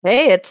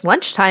Hey, it's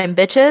lunchtime,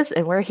 bitches,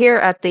 and we're here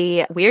at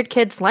the Weird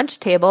Kids lunch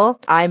table.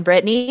 I'm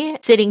Brittany.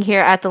 Sitting here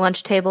at the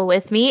lunch table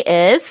with me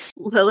is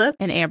Lilith.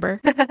 And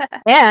Amber.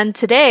 and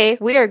today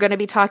we are going to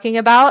be talking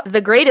about the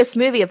greatest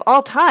movie of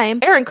all time,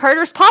 Aaron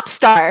Carter's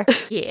Popstar.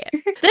 Yeah.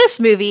 This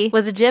movie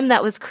was a gym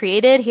that was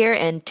created here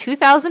in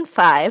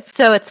 2005,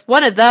 so it's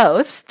one of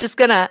those. Just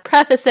gonna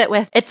preface it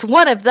with, it's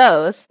one of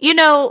those. You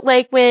know,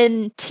 like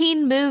when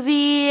teen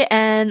movie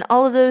and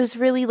all of those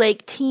really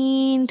like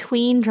teen,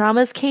 tween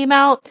dramas came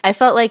out, I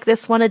felt like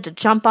this wanted to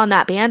jump on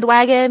that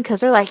bandwagon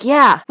because they're like,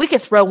 yeah, we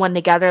could throw one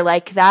together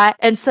like that.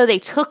 And so they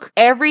took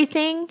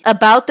everything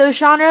about those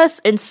genres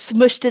and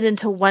smushed it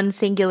into one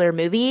singular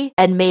movie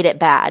and made it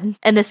bad.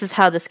 And this is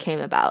how this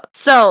came about.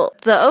 So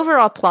the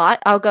overall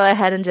plot, I'll go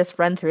ahead and just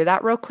run through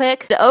that real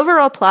quick. The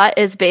overall plot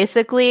is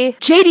basically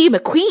JD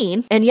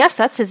McQueen, and yes,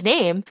 that's his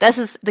name. This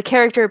is the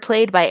character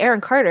played by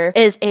Aaron Carter,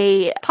 is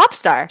a pop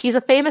star. He's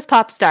a famous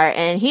pop star,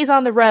 and he's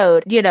on the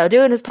road, you know,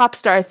 doing his pop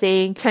star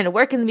thing, trying to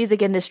work in the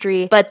music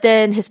industry. But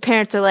then his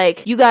parents are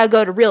like, you gotta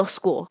go to real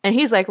school. And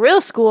he's like, real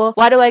school?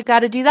 Why do I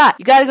gotta do that?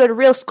 You gotta go to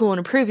real school and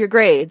improve your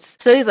grades.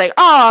 So he's like,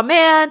 oh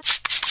man.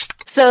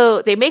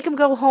 So they make him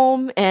go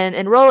home and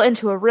enroll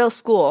into a real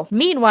school.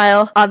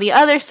 Meanwhile, on the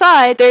other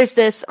side, there's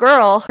this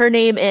girl. Her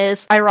name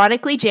is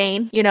ironically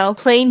Jane, you know,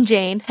 plain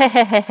Jane.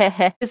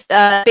 Just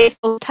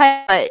baseball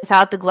type, but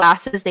without the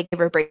glasses, they give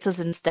her braces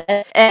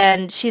instead.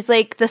 And she's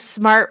like the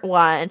smart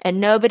one,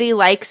 and nobody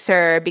likes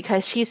her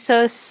because she's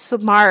so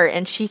smart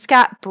and she's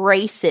got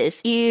braces.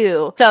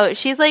 Ew. So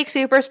she's like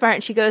super smart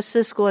and she goes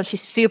to school and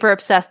she's super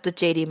obsessed with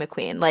JD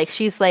McQueen. Like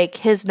she's like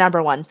his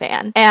number one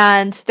fan.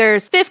 And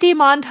there's 50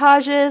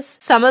 montages.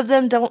 Some of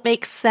them don't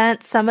make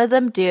sense. Some of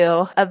them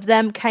do. Of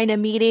them kind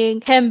of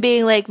meeting, him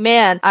being like,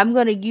 man, I'm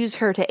going to use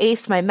her to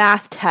ace my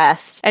math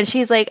test. And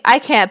she's like, I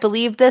can't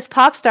believe this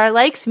pop star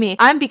likes me.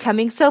 I'm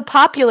becoming so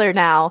popular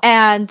now.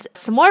 And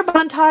some more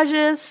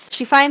montages.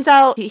 She finds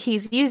out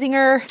he's using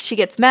her. She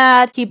gets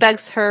mad. He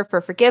begs her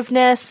for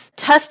forgiveness.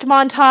 Test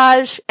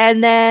montage.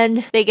 And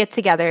then they get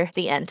together.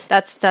 The end.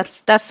 That's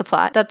the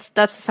plot. That's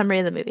the summary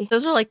of the movie.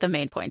 Those are like the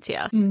main points,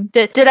 yeah.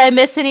 Did I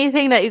miss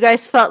anything that you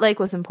guys felt like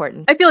was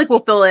important? I feel like we'll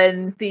fill in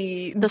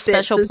the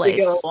special bits as we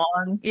place. go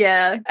along.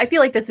 Yeah, I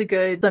feel like that's a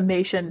good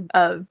summation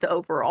of the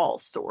overall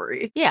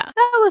story. Yeah.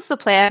 That was the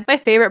plan. My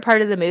favorite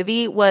part of the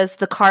movie was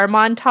the car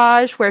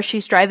montage where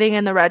she's driving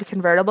in the red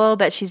convertible,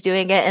 but she's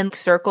doing it in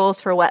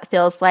circles for what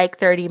feels like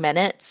 30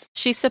 minutes.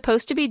 She's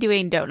supposed to be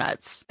doing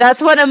donuts.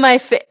 That's one of my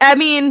I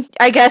mean,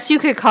 I guess you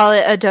could call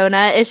it a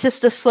donut. It's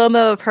just a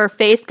slow-mo of her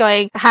face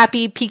going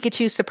happy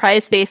Pikachu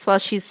surprise face while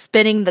she's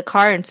spinning the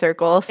car in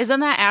circles.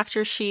 Isn't that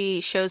after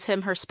she shows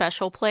him her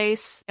special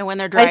place? And when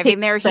they're driving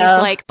there, so. he's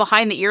like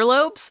behind the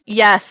earlobes?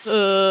 Yes.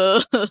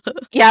 Uh.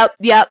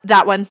 Yep,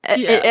 that one.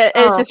 Yeah.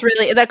 It's just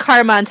really, the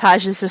car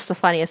montage is just the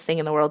funniest thing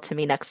in the world to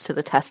me next to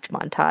the test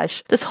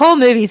montage. This whole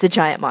movie's a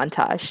giant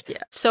montage. Yeah.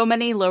 So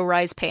many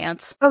low-rise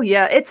pants. Oh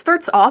yeah, it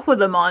starts off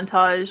with a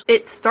montage.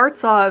 It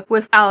starts off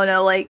with, I don't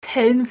know, like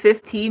 10,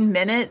 15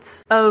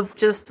 minutes of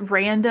just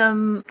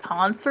random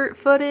concert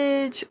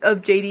footage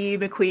of JD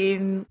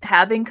McQueen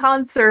having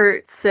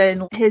concerts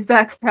and his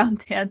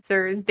background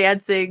dancers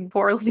dancing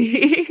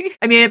poorly.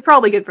 I mean, it's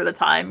probably good for the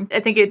time. I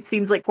think it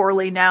seems like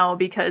poorly now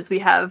because we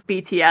have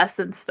BTS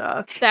and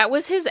stuff. That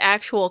was his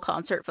actual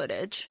concert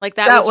footage. Like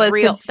that was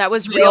real. That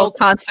was real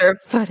concert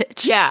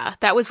footage. Yeah,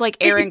 that was like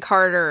Aaron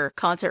Carter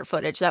concert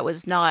footage. That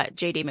was not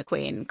JD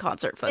McQueen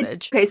concert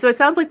footage. Okay, so it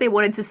sounds like they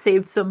wanted to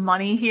save some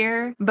money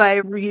here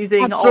by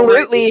reusing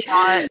Absolutely.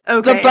 all the shot.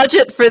 Okay. The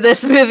budget for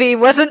this movie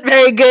wasn't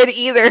very good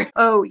either.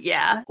 Oh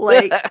yeah,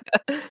 like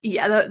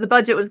yeah, the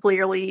budget was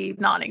clearly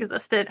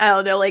non-existent. I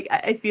don't know, like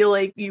I feel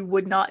like you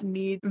would not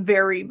need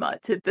very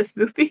much in this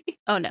movie.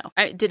 Oh no!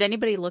 Did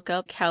anybody look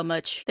up how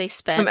much they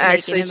spent? I'm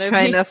actually making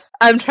a movie?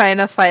 I'm trying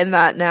to find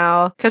that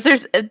now because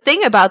there's a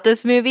thing about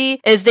this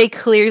movie is they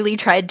clearly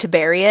tried to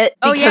bury it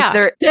because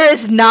there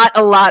is not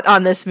a lot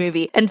on this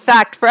movie. In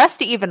fact, for us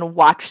to even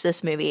watch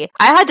this movie,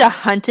 I had to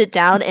hunt it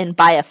down and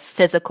buy a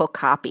physical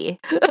copy.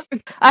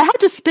 I had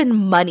to spend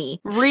money,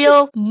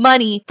 real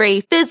money, for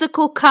a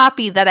physical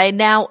copy that I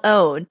now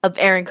own of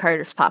Aaron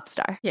Carter's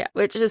Popstar. Yeah,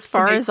 which as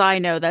far as I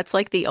know, that's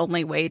like the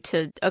only way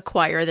to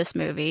acquire this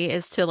movie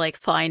is to like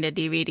find a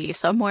DVD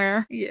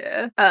somewhere.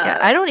 Yeah. Yeah,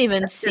 I don't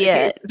even see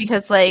it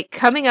because like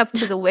coming up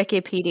to the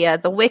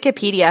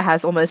Wikipedia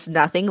has almost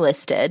nothing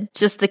listed.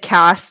 Just the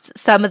cast,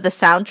 some of the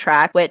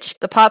soundtrack, which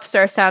the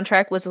Popstar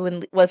soundtrack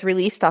was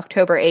released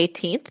October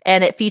 18th,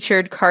 and it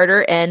featured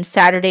Carter and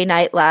Saturday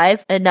Night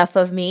Live, Enough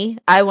of Me,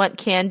 I Want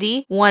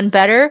Candy, One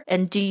Better,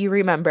 and Do You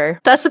Remember?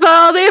 That's about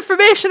all the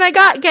information I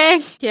got,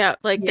 gang. Yeah,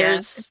 like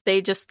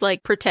they just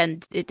like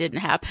pretend it didn't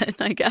happen,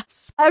 I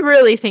guess. I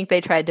really think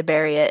they tried to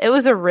bury it. It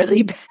was a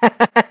really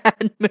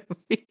bad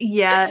movie.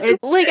 Yeah.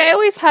 Like I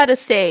always had a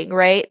saying,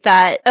 right?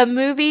 That a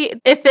movie,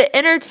 if it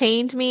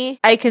entertained me,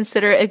 I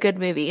consider it a good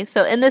movie.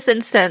 So in this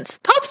instance,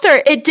 Popstar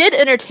Popstar, it did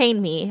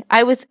entertain me.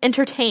 I was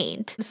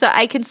entertained. So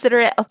I consider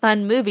it a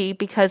fun movie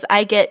because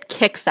I get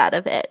kicks out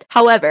of it.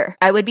 However,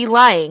 I would be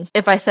lying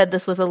if I said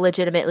this was a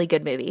legitimately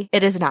good movie.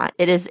 It is not.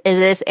 It is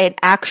an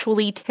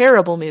actually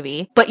terrible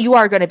movie, but you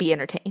are going to be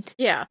entertained.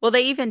 Yeah. Well,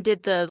 they even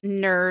did the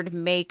nerd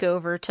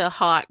makeover to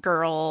hot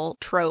girl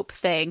trope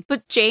thing,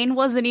 but Jane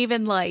wasn't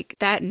even like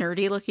that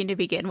nerdy looking to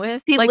begin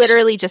with. She like,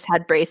 literally just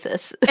had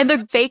braces. And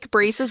the fake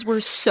braces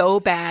were so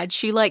bad.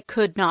 She like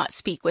could not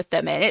speak with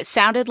them. And it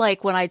sounded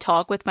like when I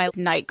talk with my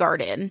night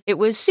garden. It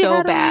was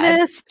so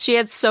bad. She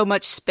had so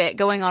much spit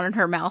going on in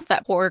her mouth,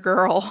 that poor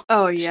girl.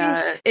 Oh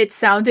yeah. It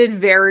sounded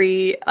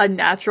very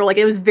unnatural. Like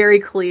it was very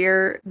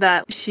clear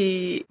that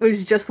she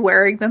was just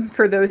wearing them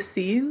for those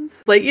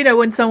scenes. Like, you know,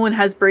 when someone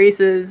has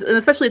braces, and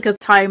especially because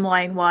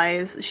timeline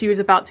wise, she was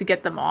about to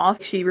get them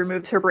off. She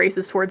removes her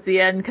braces towards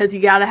the end because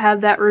you gotta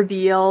have that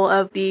reveal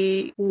of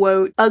the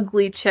quote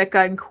ugly chick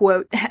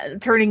unquote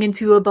turning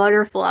into a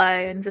butterfly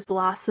and just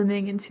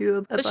blossoming into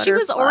a butterfly. She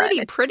was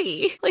already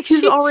pretty. Like she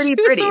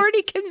was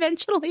already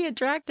conventionally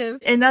attractive.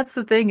 And that's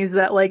the thing, is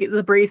that like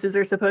the braces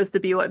are supposed to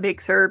be what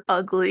makes her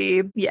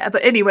ugly. Yeah,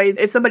 but anyways,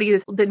 if somebody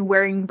has been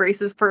wearing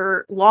braces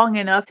for long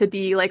enough to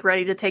be like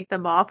ready to take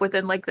them off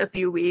within like the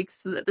few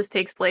weeks that this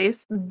takes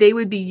place, they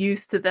would be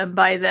used to them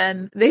by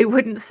then. They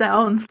wouldn't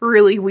sound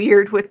really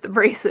weird with the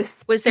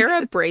braces. Was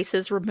there a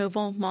braces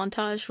removal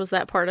montage? Was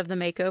that part of the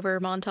makeover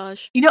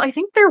montage? You know, I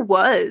think there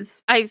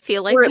was. I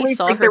feel like or at we least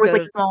saw like her there was go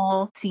like a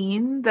small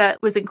scene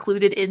that was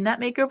included in that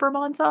makeover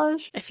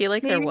montage. I feel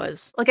like maybe. there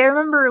was. Like I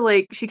remember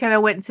like she kind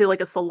of went into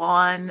like a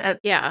salon at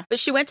Yeah, but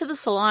she went to the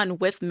salon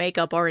with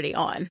makeup already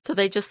on. So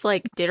they just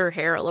like did her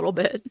hair a little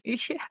bit.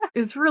 Yeah,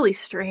 it's really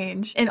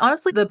strange. And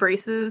honestly, the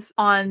braces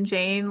on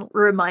Jane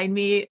remind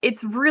me,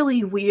 it's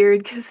really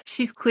weird because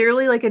she's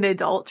clearly like an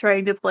adult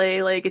trying to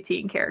play like a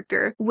teen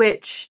character,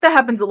 which that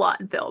happens a lot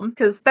in film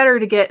because better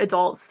to get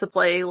adults to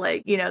play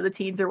like, you know, the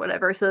teens or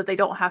whatever so that they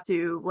don't have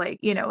to like,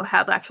 you know,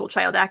 have actual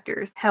child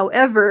actors.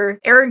 However,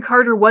 Aaron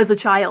Carter was a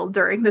child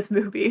during this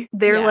movie.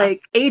 Their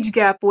like age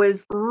gap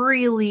was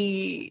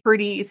really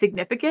pretty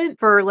significant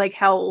for like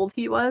how old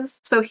he was.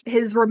 So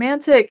his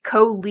romantic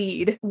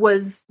co-lead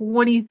was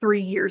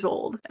 23 years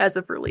old as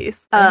of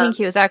release. I think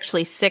he was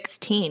actually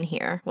 16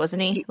 here,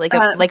 wasn't he? Like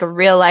a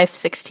real life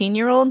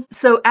 16-year-old.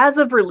 So as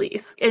of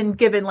release, and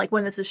given like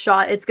when this is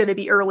shot, it's going to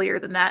be earlier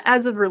than that.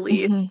 As of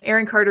release,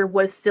 Aaron Carter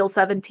was still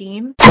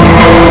 17.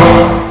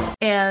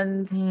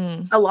 And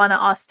Alana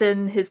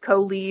Austin, his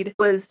co-lead,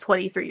 was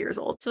 23 years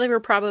old. So they were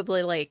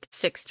probably like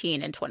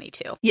 16 and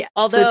 22. Yeah.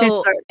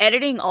 Although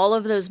editing all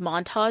of those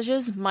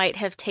montages might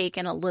have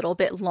taken a little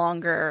bit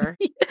longer.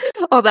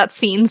 All that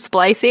scene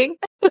splicing.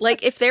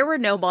 Like, if there were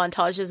no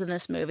montages in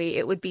this movie,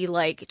 it would be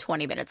like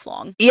 20 minutes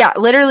long. Yeah,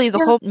 literally the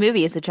whole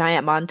movie is a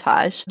giant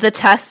montage. The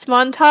test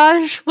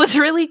montage was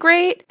really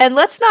great. And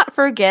let's not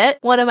forget,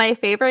 one of my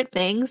favorite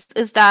things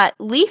is that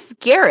Leif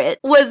Garrett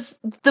was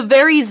the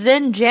very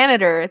zen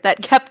janitor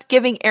that kept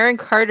giving Aaron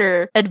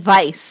Carter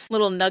advice.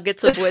 Little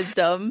nuggets of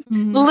wisdom.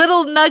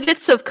 Little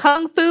nuggets of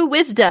kung fu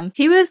wisdom.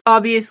 He was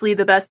obviously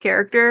the best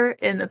character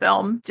in the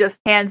film, just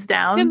hands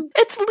down.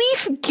 It's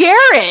Leif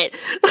Garrett!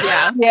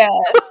 Yeah. Yeah.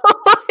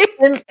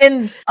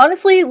 And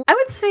honestly, I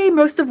would say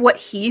most of what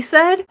he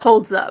said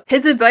holds up.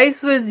 His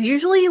advice was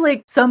usually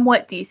like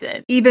somewhat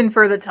decent, even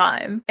for the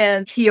time.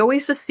 And he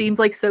always just seemed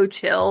like so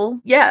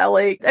chill. Yeah,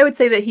 like I would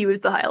say that he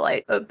was the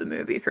highlight of the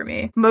movie for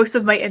me. Most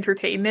of my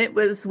entertainment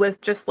was with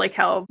just like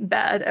how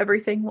bad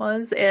everything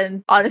was.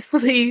 And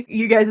honestly,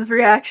 you guys'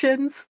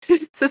 reactions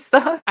to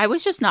stuff. I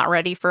was just not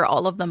ready for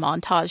all of the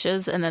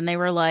montages. And then they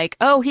were like,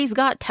 oh, he's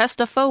got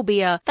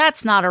testophobia.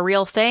 That's not a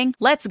real thing.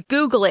 Let's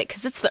Google it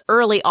because it's the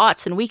early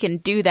aughts and we can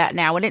do that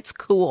now. And it's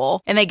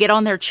cool. And they get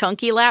on their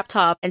chunky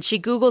laptop and she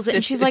Googles it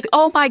and she's like,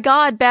 oh my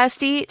God,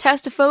 bestie,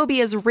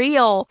 testophobia is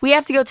real. We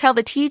have to go tell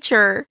the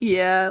teacher.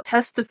 Yeah,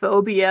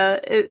 testophobia.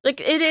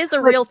 It is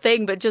a real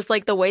thing, but just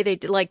like the way they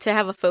did, like to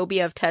have a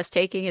phobia of test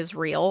taking is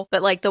real,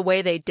 but like the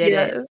way they did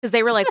it. Because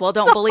they were like, well,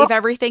 don't believe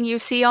everything you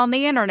see on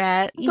the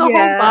internet. The whole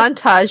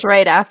montage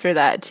right after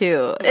that,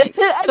 too.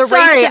 The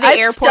race to the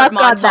airport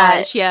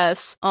montage,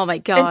 yes. Oh my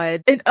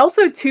God. And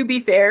also, to be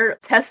fair,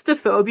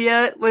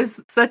 testophobia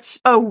was such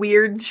a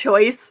weird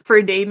choice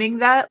for naming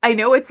that. I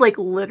know it's like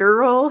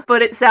literal,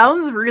 but it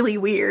sounds really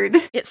weird.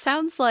 It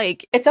sounds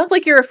like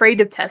you're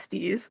afraid of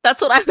testes.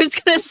 That's what I was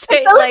gonna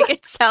say.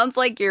 It sounds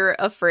like you're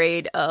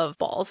afraid of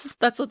balls.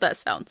 That's what that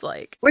sounds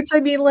like. Which I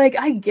mean, like,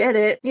 I get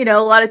it. You know,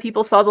 a lot of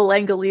people saw the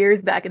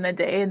Langoliers back in the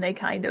day and they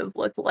kind of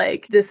looked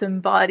like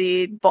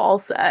disembodied ball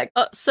sack.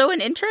 So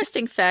an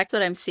interesting fact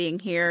that I'm seeing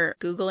here,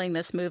 Googling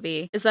this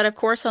movie, is that of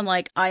course on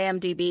like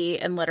IMDb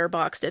and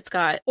Letterboxd, it's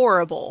got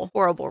horrible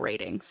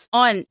ratings.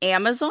 On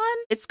Amazon,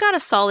 it's got a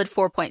solid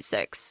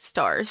 4.6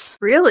 stars.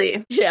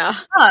 Really? Yeah.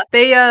 Huh.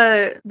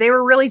 They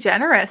were really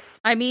generous.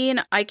 I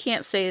mean, I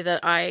can't say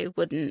that I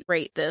wouldn't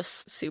rate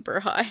this super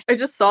high. I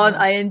just saw on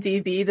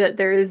IMDb that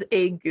there is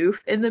a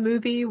goof in the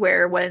movie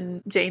where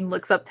when Jane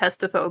looks up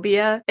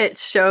testophobia,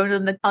 it's shown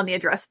on the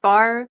address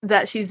bar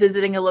that she's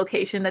visiting a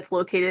location that's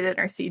located in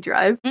our C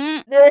drive.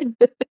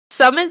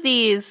 Some of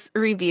these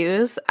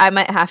reviews, I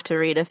might have to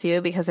read a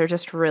few because they're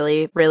just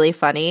really, really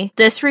funny.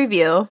 This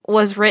review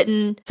was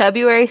written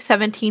February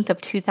 17th of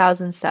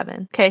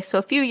 2007. Okay, so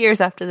a few years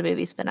after the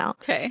movie's been out.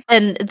 Okay.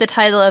 And the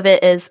title of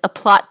it is A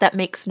Plot That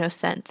Makes No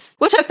Sense,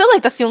 which I feel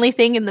like that's the only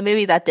thing in the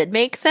movie that did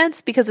make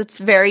sense because it's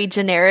very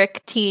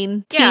generic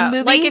teen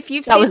movie. Like if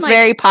you've that seen was like,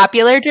 very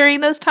popular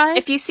during those times.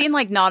 If you've seen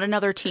like Not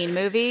Another Teen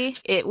Movie,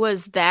 it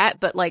was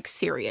that, but like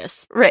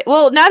serious. Right.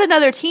 Well, Not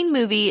Another Teen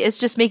Movie is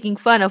just making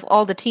fun of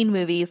all the teen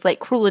movies like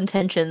Cruel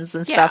Intentions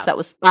and stuff that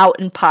was out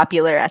and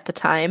popular at the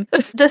time.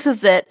 This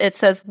is it. It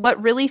says,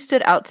 what really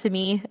stood out to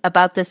me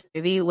about this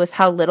movie was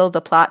how little the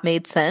plot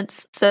made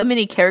sense. So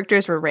many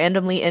characters were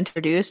randomly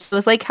introduced. It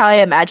was like how I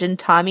imagined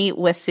Tommy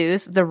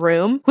Wiseau's The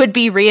Room would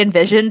be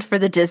re-envisioned for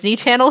the Disney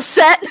Channel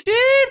set.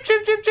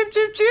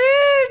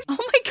 Oh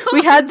my god.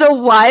 We had the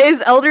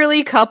wise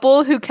elderly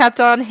couple who kept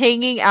on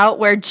hanging out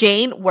where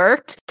Jane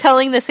worked,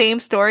 telling the same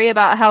story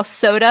about how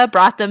soda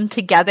brought them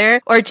together,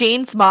 or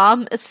Jane's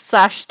mom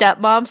slash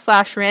stepmom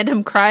slash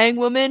random crying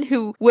woman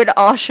who would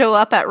all show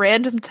up at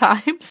random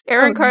times.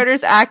 Aaron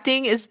Carter's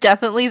acting is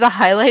definitely the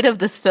highlight of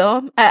this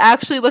film. I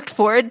actually looked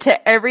forward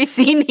to every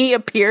scene he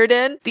appeared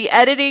in. The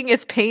editing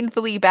is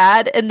painfully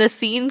bad, and the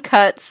scene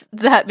cuts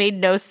that made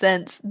no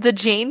sense. The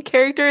Jane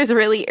character is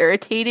really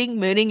irritating,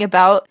 mooning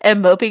about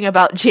and moping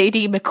about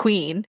JD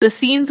McQueen. The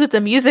scenes with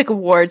the music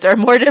awards are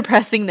more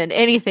depressing than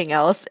anything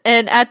else,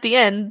 and at the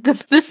end,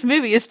 this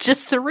movie is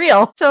just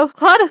surreal. So,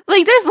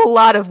 there's a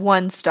lot of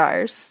 1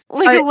 stars.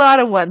 A lot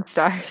of 1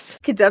 stars.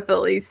 Could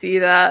definitely see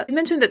that. You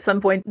mentioned at some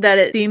point that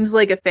it seems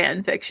like a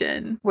fan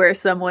fiction where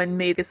someone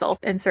made a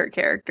self-insert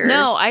character.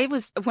 No,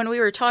 when we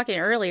were talking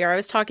earlier, I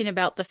was talking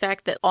about the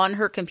fact that on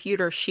her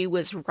computer, she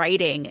was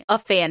writing a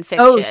fan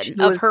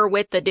fiction of her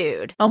with the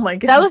dude. Oh my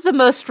god. That was the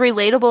most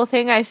relatable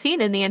thing I've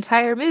seen in the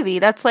entire movie.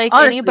 That's like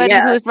honestly, anybody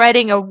who's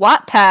writing a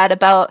Wattpad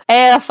about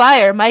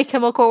AFI or My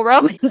Chemical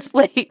Romance.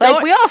 Like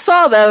we all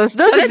saw those.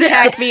 Those don't existed.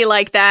 attack me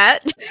like that.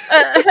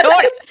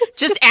 Don't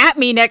just at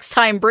me next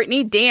time,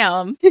 Brittany.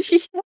 Damn.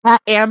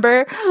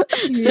 Amber.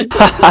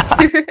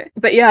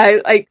 But yeah,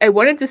 I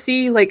wanted to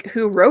see like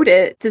who wrote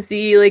it, to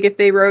see like if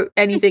they wrote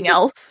anything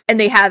else, and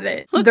they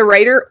haven't. The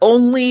writer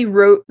only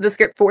wrote the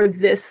script for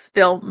this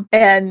film,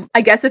 and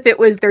I guess if it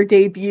was their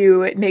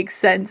debut, it makes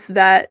sense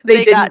that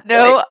they didn't got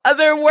no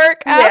other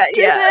work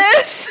after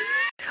this.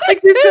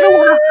 Like, who's gonna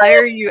want to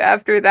hire you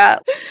after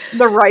that?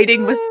 The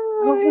writing was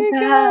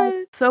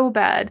so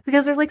bad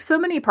because there's like so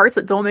many parts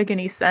that don't make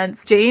any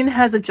sense. Jane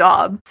has a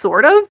job,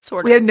 sort of.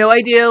 We have no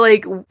idea,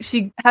 like,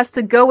 she has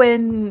to go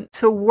in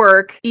to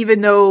work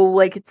even though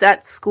like it's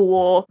at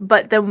school,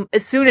 but then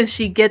as soon as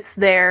she gets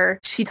there,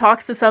 she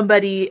talks to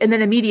somebody and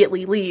then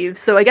immediately leaves.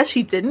 So I guess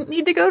she didn't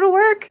need to go to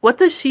work. What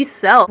does she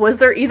sell? Was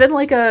there even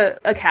like a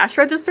cash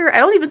register? I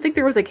don't even think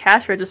there was a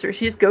cash register.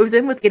 She just goes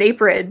in with an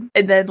apron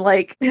and then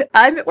like,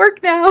 I'm at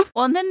work now.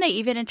 Well, and then they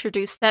even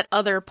introduced that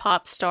other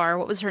pop star.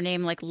 What was her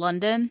name? Like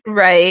London?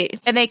 Right.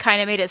 And they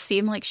kind of made it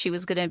seem like she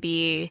was going to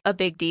be a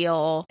big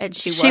deal, and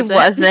she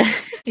wasn't.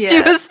 Yeah.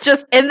 She was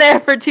just in there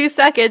for 2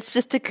 seconds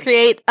just to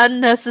create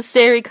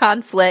unnecessary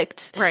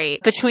conflict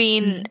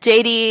between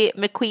JD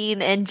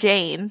McQueen and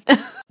Jane.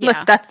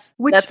 Yeah. That's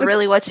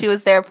really what she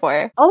was there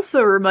for.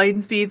 Also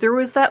reminds me, there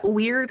was that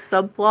weird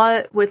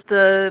subplot with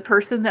the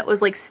person that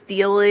was like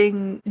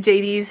stealing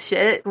JD's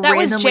shit. That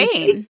was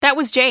Jane. That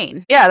was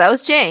Jane. Yeah, that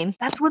was Jane.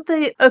 That's what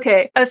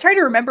okay. I was trying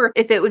to remember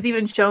if it was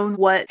even shown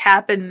what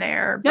happened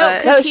there.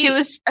 No, she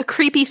was a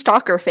creepy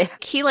stalker fan.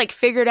 He like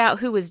figured out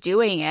who was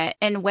doing it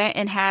and went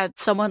and had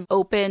someone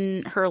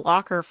open her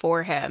locker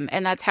for him.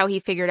 And that's how he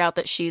figured out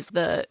that she's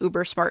the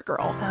uber smart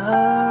girl.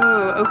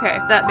 Oh, okay.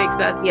 That makes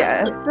sense.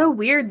 Yeah. It's so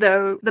weird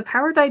though. The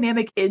power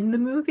dynamic in the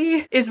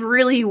movie is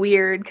really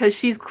weird because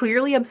she's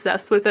clearly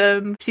obsessed with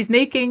him. She's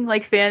making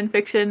like fan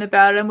fiction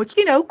about him, which,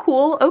 you know,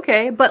 cool.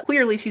 Okay. But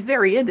clearly she's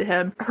very into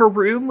him. Her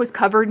room was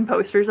covered in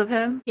posters of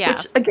him. Yeah.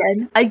 Which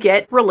again, I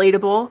get,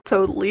 relatable.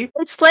 Totally.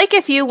 It's like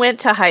if you went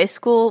to high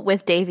school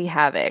with Davey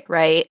Havoc,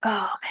 right?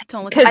 Oh man,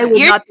 don't look. I would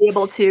not be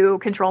able to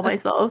control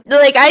myself.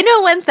 Like, I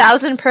know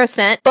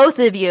 1000%, both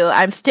of you,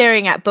 I'm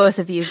staring at both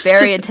of you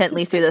very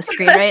intently through the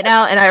screen right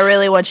now, and I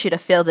really want you to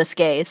feel this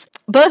gaze.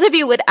 Both of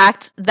you would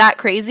act that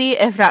crazy,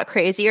 if not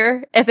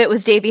crazier, if it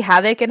was Davey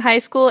Havoc in high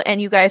school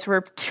and you guys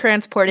were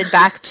transported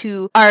back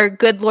to our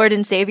good Lord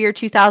and Savior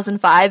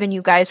 2005 and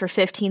you guys were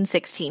 15,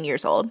 16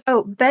 years old.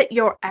 Oh, bet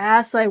your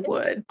ass I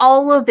would.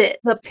 All of it.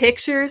 The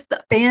pictures,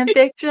 the fan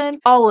fiction,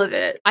 all of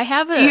it. I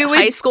have a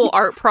high school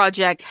art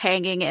project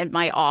hanging in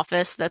my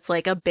office that's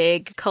like a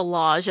big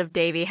collage of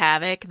Davey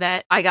Havoc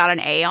that I got an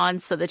A on,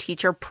 so the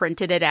teacher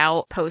printed it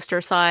out,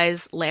 poster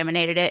size,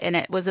 laminated it, and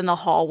it was in the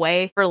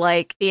hallway for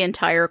like the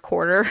entire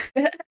quarter.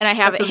 And I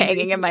have it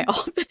hanging in my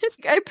office.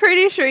 I'm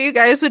pretty sure you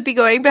guys would be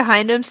going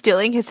behind him,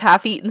 stealing his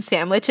half-eaten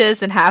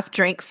sandwiches and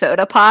half-drink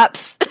soda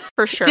pops.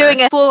 For sure.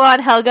 Doing a full-on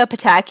Helga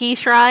Pataki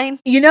shrine.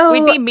 You know,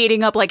 We'd be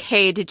meeting up like,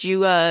 hey, did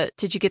you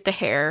get the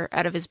hair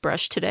out of his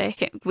brush today?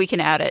 We can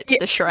add it to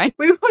the shrine.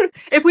 we would,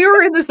 if we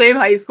were in the same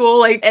high school,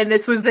 like, and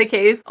this was the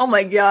case, oh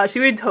my gosh,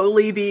 we would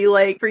totally be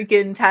like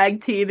freaking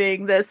tag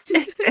teaming this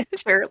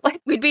adventure.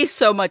 Like, We'd be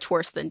so much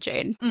worse than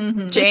Jane.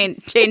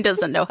 Jane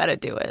doesn't know how to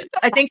do it.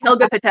 I think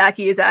Helga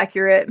Pataki is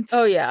accurate.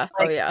 Oh yeah.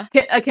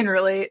 I can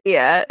relate.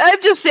 Yeah,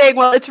 I'm just saying,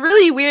 well, it's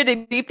really weird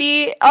and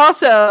creepy.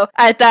 Also,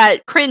 at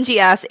that cringy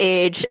ass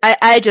age,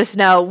 I just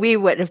know we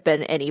wouldn't have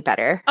been any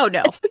better. Oh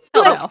no.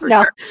 Hell no.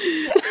 No.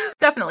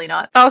 Definitely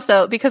not.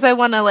 Also, because I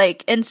want to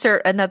like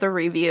insert another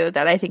review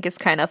that I think is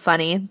kind of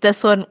funny.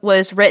 This one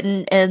was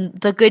written in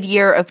the good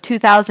year of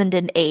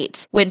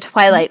 2008 when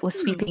Twilight was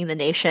sweeping the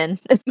nation.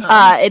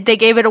 They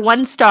gave it a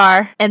 1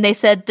 star and they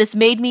said, "This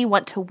made me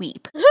want to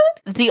weep."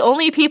 The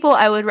only people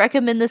I would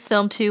recommend this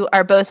film to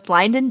are both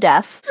blind and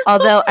deaf,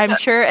 although I'm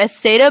sure a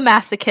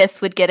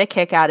sadomasochist would get a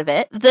kick out of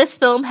it. This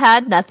film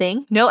had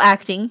nothing, no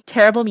acting,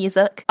 terrible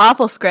music,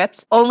 awful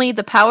script, only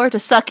the power to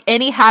suck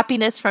any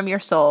happiness from your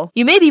soul.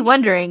 You may be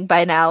wondering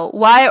by now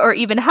why or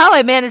even how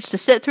I managed to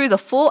sit through the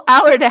full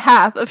hour and a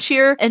half of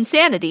sheer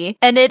insanity,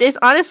 and it is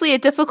honestly a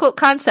difficult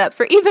concept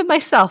for even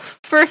myself.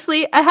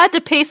 Firstly, I had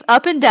to pace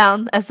up and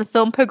down as the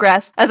film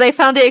progressed, as I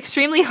found it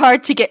extremely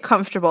hard to get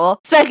comfortable.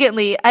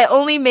 Secondly, I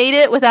only made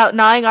it without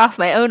gnawing off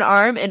my own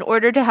arm in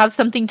order to have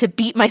something to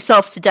beat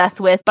myself to death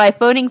with by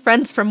phoning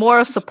friends for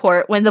moral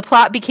support when the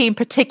plot became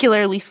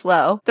particularly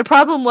slow. The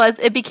problem was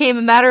it became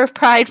a matter of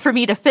pride for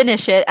me to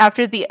finish it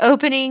after the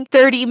opening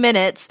 30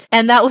 minutes,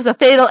 and that was a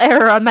fatal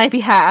error on my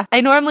behalf.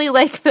 I normally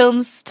like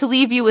films to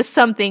leave you with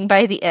something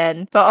by the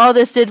end, but all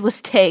this did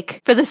was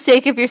take. For the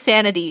sake of your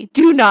sanity,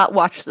 do not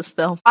watch this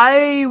film.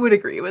 I would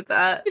agree with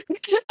that.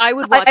 I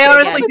would watch I it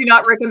honestly again. do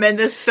not recommend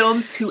this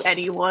film to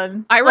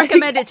anyone. I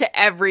recommend it to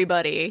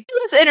everybody. I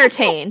was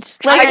entertained.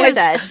 Like I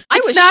said, I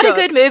it's was not shook. a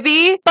good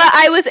movie, but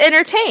I was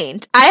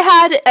entertained. I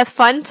had a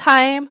fun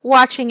time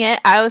watching it.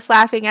 I was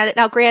laughing at it.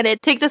 Now,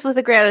 granted, take this with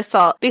a grain of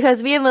salt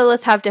because me and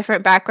Lilith have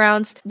different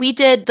backgrounds. We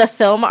did the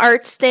film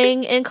arts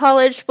thing in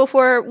college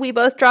before we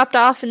both dropped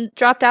off and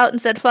dropped out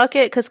and said fuck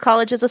it because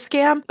college is a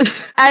scam.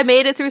 I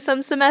made it through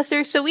some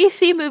semesters, so we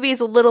see movies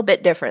a little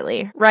bit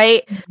differently,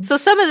 right? So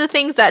some of the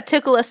things that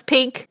tickle us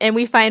pink and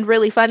we find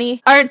really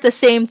funny aren't the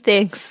same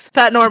things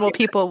that normal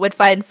people would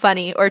find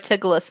funny or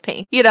tickle us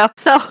pink, you know?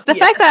 So the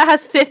fact that it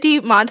has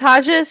 50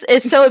 montages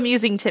is so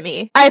amusing to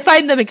me. I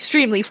find them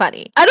extremely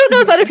funny. I don't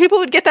know if other people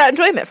would get that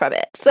enjoyment from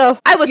it. So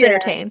I was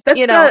entertained. That's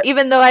You know,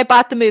 even though I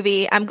bought the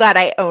movie, I'm glad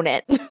I own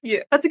it. Yeah,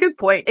 that's a good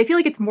point. I feel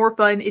like it's more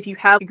fun if you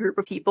have a group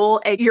of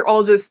people and you're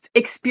all just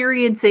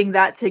experiencing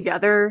that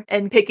together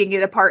and picking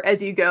it apart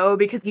as you go,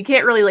 because you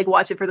can't really like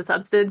watch it for the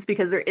substance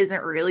because there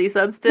isn't really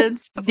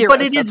substance. Zero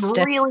But it is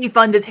substance. really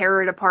fun to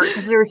tear it apart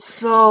because there's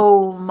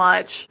so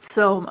much.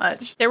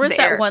 There was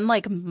there. that one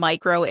like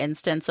micro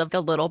instance of a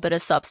little bit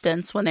of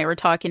substance when they were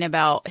talking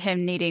about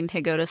him needing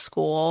to go to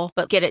school,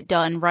 but get it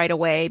done right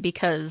away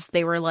because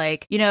they were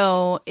like, you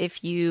know,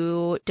 if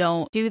you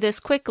don't do this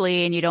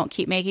quickly and you don't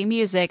keep making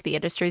music, the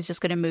industry is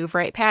just going to move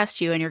right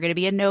past you and you're going to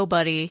be a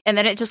nobody. And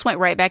then it just went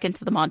right back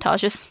into the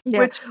montages.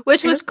 Yeah.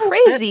 Which was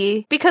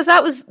crazy because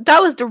that was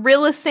the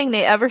realest thing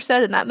they ever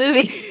said in that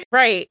movie.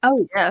 Right.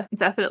 Oh yeah,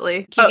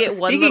 definitely. You get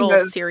one speaking little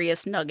of-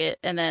 serious nugget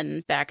and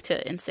then back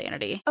to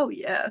insanity. Oh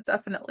yeah,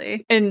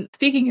 definitely. And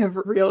speaking of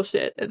real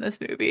shit in this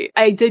movie,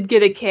 I did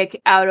get a kick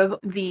out of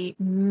the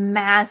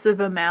massive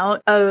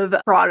amount of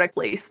product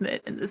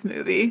placement in this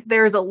movie.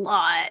 There's a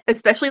lot,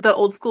 especially the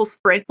old school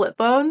Sprint flip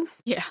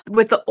phones. Yeah.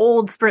 With the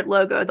old Sprint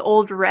logo, the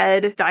old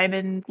red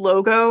diamond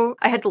logo.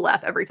 I had to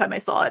laugh every time I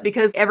saw it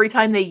because every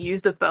time they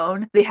used a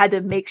phone, they had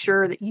to make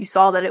sure that you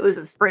saw that it was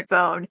a Sprint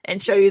phone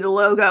and show you the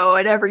logo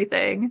and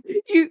everything.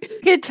 You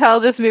could tell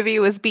this movie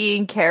was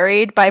being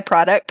carried by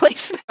product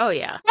placement. Oh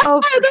yeah. Oh,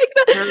 I for think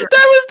that sure.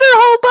 was their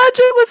whole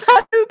budget was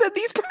how to but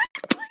these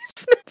product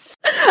placements.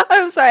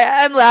 I'm sorry,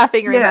 I'm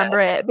laughing. Remember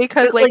it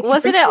because But, like,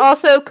 wasn't it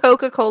also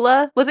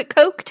Coca-Cola? Was it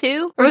Coke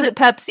too, or was it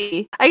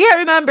Pepsi? I can't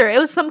remember. It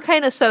was some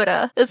kind of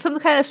soda. It was some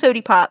kind of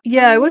sody pop.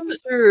 Yeah, I wasn't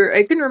sure.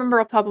 I couldn't remember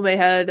off the top of my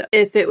head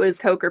if it was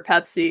Coke or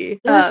Pepsi.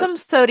 It was some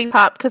sody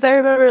pop because I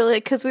remember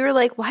because we were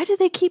like, why do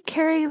they keep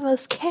carrying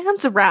those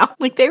cans around?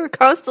 Like they were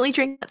constantly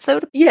drinking that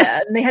soda.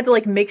 Yeah, and they had to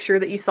like make sure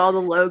that you saw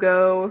the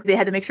logo. They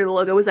had to make sure the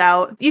logo was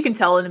out. You can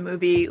tell in a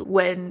movie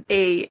when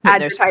a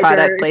There's advertiser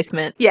product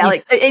placement. Yeah,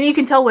 like, and you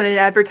can tell when an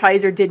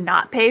advertiser did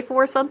not pay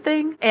for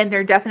something, and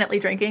they're definitely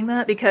drinking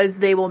that because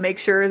they will make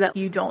sure that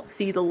you don't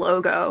see the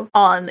logo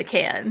on the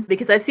can.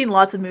 Because I've seen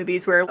lots of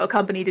movies where a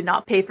company did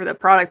not pay for the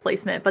product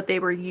placement, but they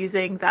were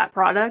using that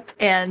product,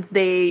 and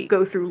they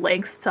go through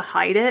lengths to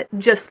hide it.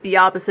 Just the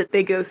opposite,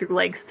 they go through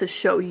lengths to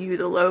show you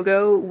the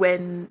logo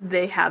when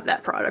they have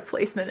that product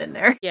placement in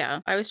there.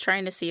 Yeah, I was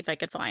trying to see if I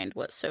could find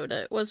what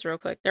soda it was real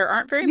quick. There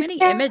aren't very many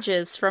Yeah.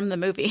 images from the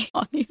movie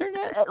on the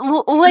internet.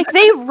 Like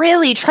they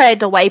really tried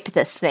to wipe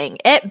this thing.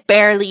 it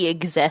barely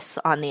exists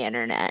on the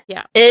internet.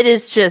 Yeah. It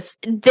is just,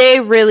 they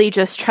really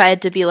just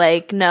tried to be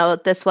like, no,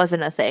 this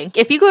wasn't a thing.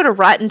 If you go to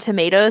Rotten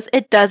Tomatoes,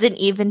 it doesn't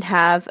even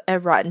have a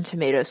Rotten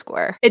Tomato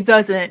score. It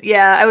doesn't.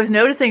 Yeah, I was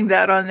noticing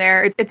that on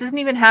there. It doesn't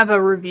even have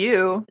a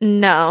review.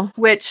 No.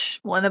 Which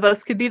one of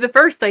us could be the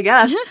first, I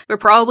guess. We're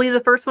probably the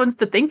first ones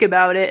to think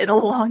about it in a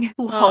long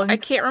I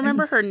can't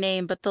remember her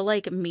name, but the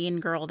like mean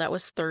girl that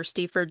was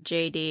thirsty for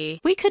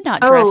JD. We could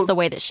not dress the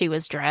way that she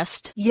was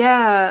dressed.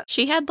 Yeah.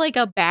 She had like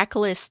a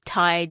backless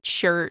tied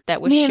shirt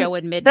that was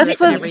showing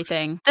midriff and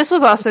everything. This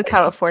was also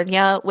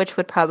California, which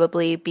would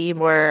probably be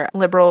more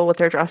liberal with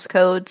their dress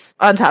codes.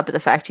 On top of the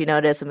fact,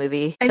 it is a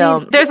movie.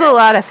 There's a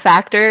lot of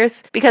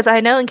factors, because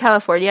I know in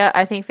California,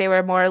 I think they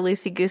were more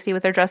loosey-goosey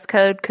with their dress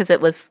code because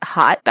it was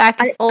hot back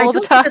all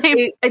the time.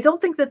 I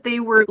don't think that they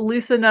were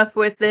loose enough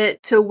with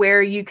it to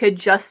where you could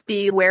just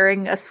be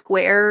wearing a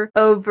square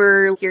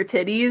over your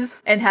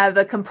titties and have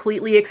a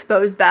completely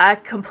exposed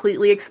back,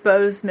 completely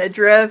exposed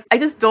midriff. I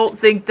just don't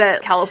think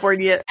that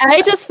California...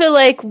 I just feel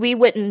like we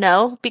wouldn't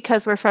know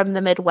because we're from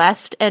the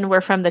Midwest and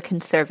we're from the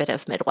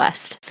conservative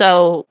Midwest.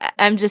 So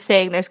I'm just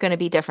saying there's going to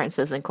be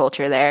differences in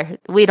culture there.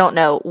 We don't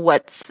know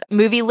what's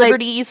movie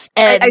liberties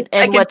and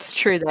what's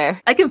true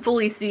there. I can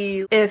fully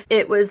see if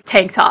it was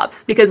tank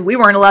tops, because we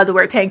weren't allowed to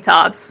wear tank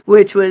tops,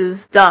 which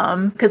was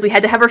dumb because we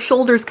had to have our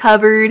shoulders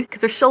covered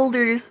because our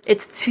shoulders,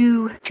 it's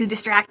too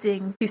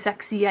distracting, too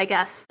sexy, I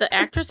guess. The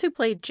actress who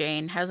played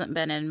Jane hasn't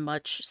been in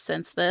much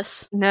since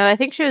this. No, I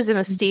think she was in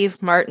a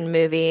Steve Martin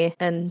movie,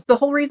 and the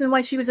whole reason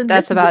why she was in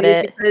that's this about movie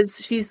it.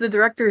 Because she's the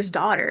director's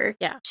daughter.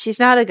 Yeah, she's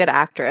not a good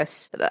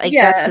actress.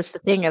 That's just the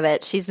thing of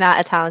it. She's not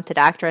a talented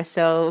actress,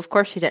 so of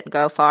course she didn't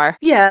go far.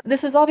 Yeah,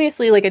 this is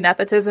obviously like a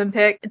nepotism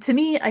pick. To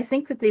me, I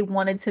think that they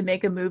wanted to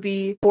make a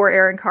movie for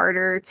Aaron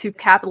Carter to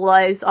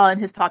capitalize on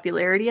his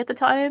popularity at the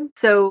time.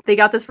 So they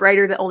got this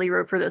writer that only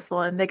wrote for this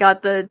one. They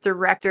got the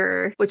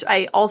director, which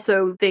I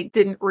also think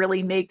didn't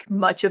really make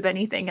much of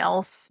anything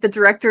else. The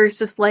director is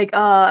just like,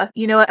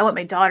 you know what? I want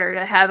my daughter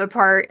to have a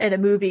part in a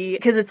movie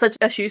because it's such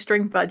a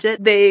shoestring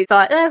budget. They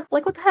thought,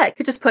 like what the heck?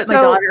 Could just put my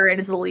daughter in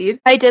as the lead.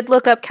 I did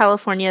look up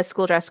California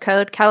school dress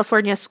code.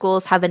 California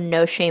schools have a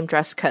no shame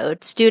dress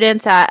code.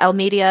 Students at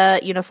Alameda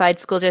Unified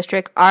School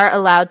District are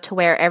allowed to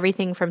wear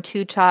everything from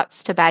tube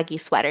tops to baggy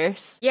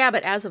sweaters. Yeah,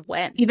 but as of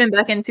when? Even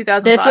back in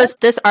 2005?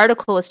 This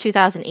article was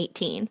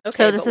 2018. Okay,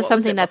 so this is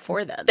something that's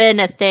been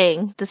a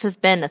thing. This has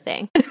been a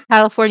thing.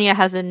 California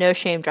has a no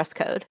shame dress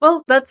code.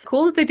 Well, that's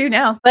cool that they do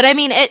now. But I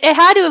mean, it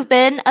had to have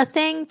been a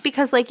thing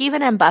because like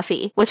even in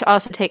Buffy, which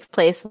also takes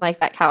place in like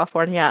that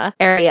California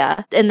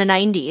area in the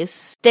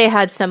 90s, they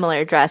had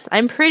similar dress.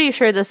 I'm pretty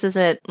sure this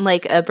isn't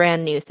like a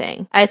brand new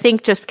thing. I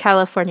think just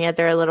California,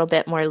 they're a little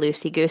bit more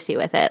loosey-goosey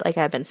with it, like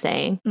I've been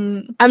saying.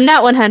 I'm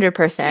not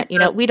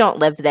 100%, we don't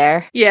live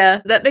there.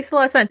 Yeah, that makes a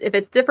lot of sense. If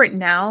it's different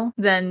now,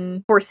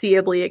 then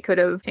foreseeably it could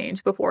have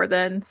changed before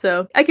then.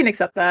 So I can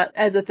accept that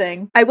as a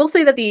thing. I will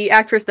say that the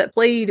actress that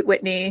played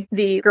Whitney,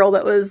 the girl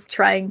that was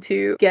trying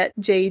to get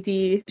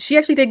JD, she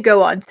actually did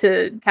go on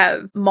to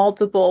have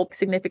multiple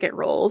significant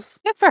roles.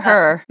 Good for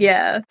her.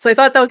 Yeah. So I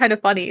thought that was kind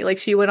of funny. Like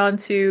she went on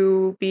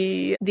to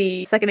be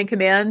the second in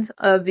command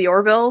of the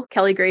Orville,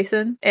 Kelly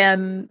Grayson,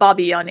 and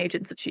Bobby on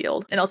Agents of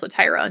S.H.I.E.L.D., and also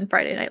Tyra on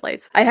Friday Night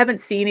Lights. I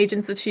haven't seen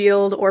Agents of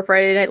S.H.I.E.L.D. or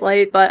Friday Night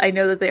Lights, but I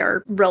know that they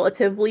are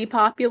relatively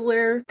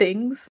popular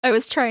things. I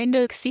was trying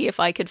to see if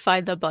I could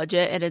find the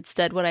budget, and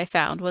instead what I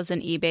found was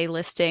an eBay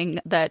listing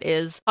that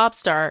is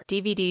Popstar,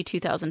 DVD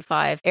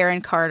 2005,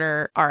 Aaron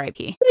Carter,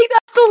 R.I.P. I think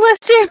that's the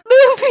listed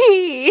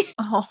movie.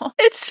 Oh.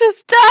 It's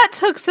just that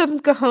took some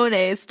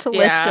cojones to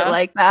list it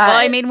like that. Well,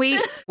 I mean,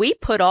 we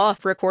put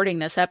off recording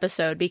this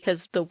episode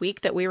because the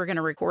week that we were going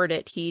to record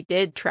it, he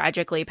did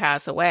tragically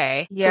pass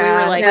away. Yeah, so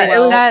we were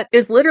like, it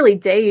was literally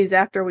days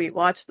after we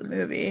watched the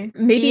movie.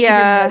 Maybe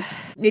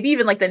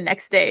even like the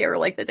next day or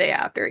like the day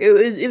after.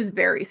 It was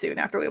very soon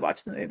after we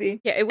watched the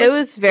movie. Yeah, it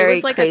was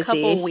like crazy. A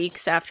couple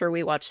weeks after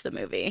we watched the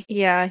movie.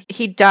 Yeah,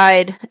 he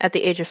died at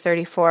the age of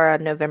 34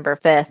 on November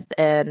 5th,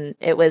 and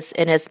it was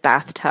in his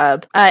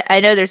bathtub. I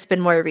know there's been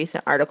more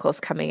recent articles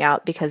coming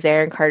out because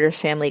Aaron Carter's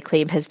family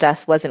claimed his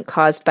death wasn't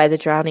caused by the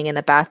drowning in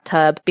the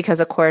bathtub because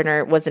a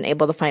coroner wasn't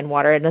able to find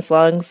water in his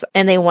lungs,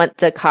 and they want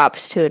the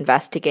cops to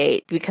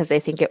investigate because they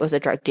think it was a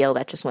drug deal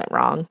that just went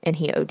wrong and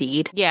he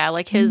OD'd. Yeah,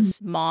 like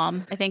his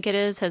mom, I think it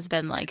is, has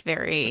been like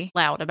very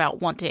loud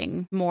about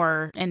wanting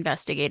more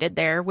investigated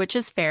there, which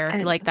is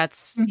fair. Like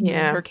that's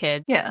her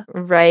kid. Yeah.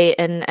 Right.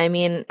 And I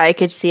mean, I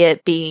could see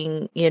it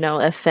being,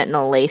 a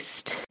fentanyl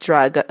laced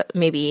drug,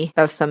 maybe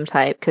of some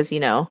type, because,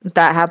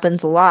 that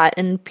happens a lot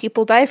and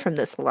people die from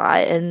this a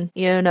lot. And,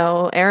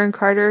 Aaron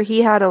Carter,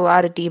 he had a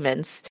lot of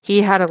demons.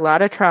 He had a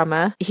lot of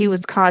trauma. He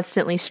was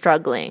constantly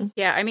struggling.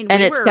 Yeah. I mean,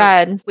 it's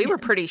sad. We were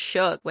pretty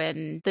shook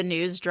when the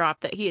news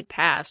dropped that he had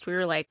passed. We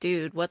were like,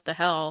 dude, what the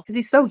hell? Because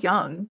he's so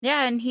young.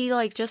 Yeah. And he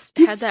like just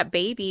had that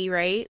baby,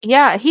 right?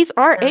 Yeah. He's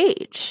our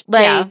age.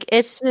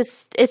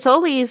 It's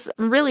always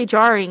really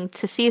jarring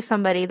to see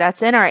somebody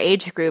that's in our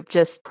age group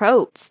just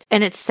croaks.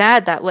 And it's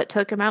sad that what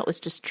took him out was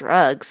just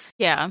drugs.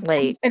 Yeah.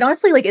 And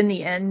honestly, like in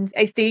the end,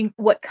 I think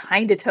what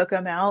kind of took him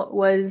come out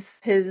was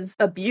his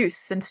abuse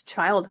since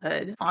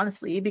childhood,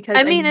 honestly, because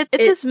I mean, it's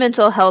his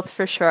mental health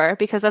for sure,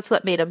 because that's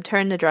what made him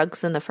turn to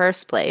drugs in the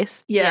first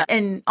place. Yeah,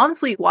 and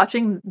honestly,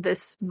 watching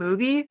this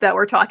movie that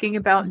we're talking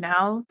about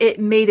now, it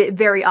made it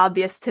very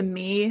obvious to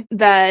me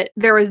that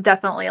there was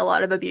definitely a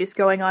lot of abuse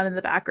going on in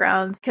the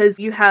background, because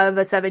you have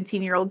a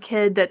 17-year-old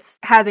kid that's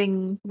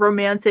having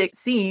romantic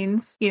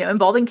scenes,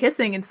 involving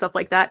kissing and stuff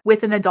like that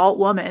with an adult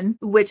woman,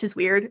 which is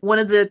weird. One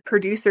of the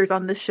producers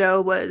on the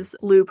show was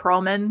Lou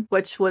Pearlman,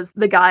 which was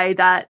the guy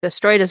that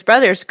destroyed his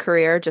brother's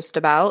career, just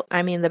about.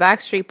 I mean, the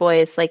Backstreet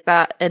Boys, like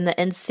that, and the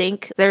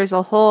NSYNC, there's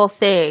a whole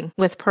thing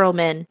with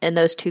Pearlman in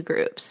those two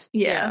groups.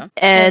 Yeah.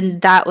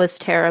 And that was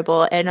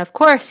terrible. And of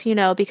course,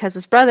 because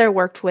his brother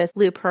worked with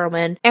Lou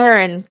Pearlman,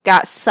 Aaron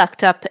got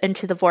sucked up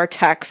into the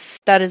vortex.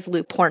 That is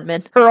Lou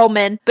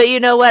Pearlman. But you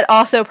know what?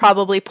 Also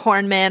probably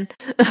Pornman.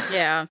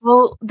 Yeah.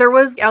 Well, there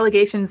was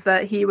allegations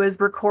that he was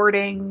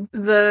recording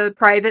the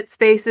private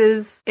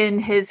spaces in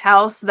his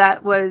house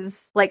that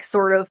was like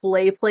sort of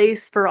play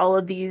place for all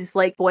of these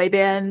like boy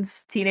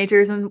bands,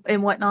 teenagers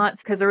and whatnot,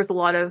 because there was a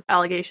lot of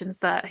allegations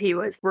that he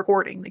was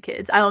recording the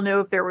kids. I don't know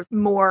if there was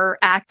more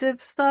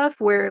active stuff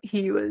where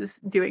he was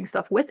doing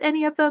stuff with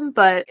any of them,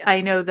 but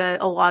I know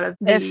that a lot of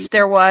if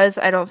there was,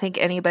 I don't think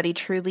anybody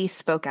truly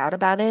spoke out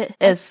about it,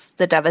 is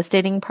the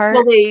devastating part.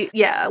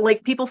 Well,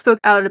 people spoke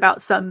out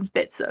about some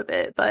bits of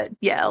it, but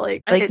yeah,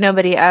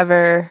 nobody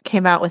ever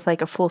came out with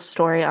like a full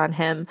story on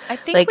him. I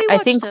think we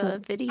watched a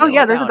video. Oh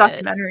yeah, there's a about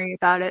documentary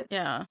about it.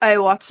 Yeah. I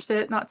watched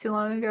it not too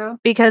long ago.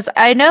 Because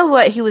I know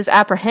what he was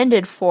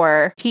apprehended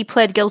for. He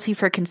pled guilty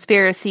for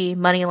conspiracy,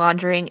 money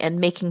laundering, and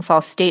making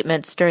false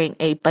statements during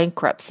a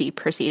bankruptcy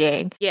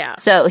proceeding. Yeah.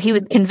 So he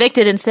was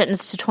convicted and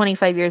sentenced to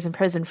 25 years in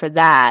prison for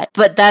that.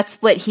 But that's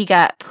what he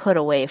got put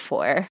away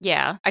for.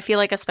 Yeah. I feel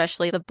like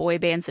especially the boy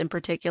bands in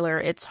particular,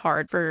 it's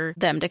hard for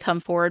them to come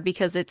forward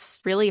because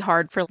it's really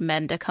hard for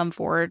men to come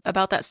forward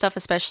about that stuff,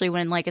 especially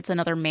when like it's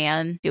another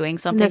man doing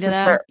something to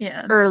them.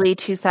 Early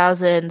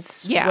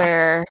 2000s,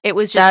 where it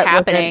was just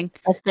happening.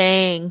 A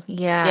thing.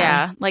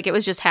 Yeah. Like it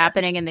was just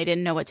happening and they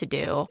didn't know what to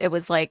do. It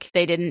was like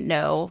they didn't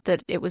know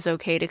that it was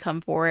okay to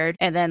come forward.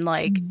 And then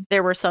like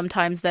there were some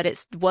times that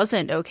it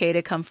wasn't okay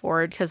to come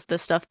forward because the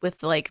stuff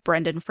with like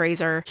Brendan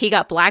Fraser, he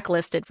got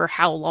blacklisted for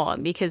how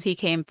long because he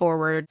came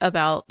forward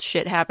about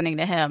shit happening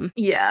to him.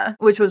 Yeah,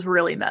 which was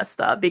really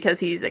messed up because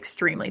he's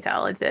extremely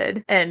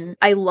talented. And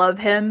I love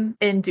him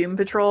in Doom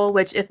Patrol,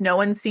 which if no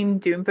one's seen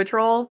Doom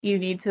Patrol, you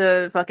need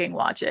to fucking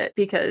watch it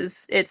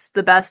because it's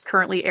the best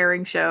currently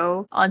airing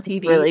show on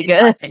TV. Really good.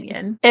 In my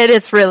opinion. It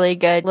is really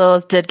good.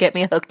 Lilith did get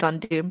me hooked on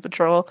Doom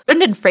Patrol.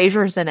 Brendan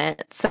Fraser's in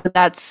it, so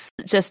that's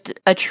just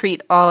a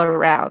treat all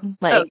around.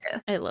 I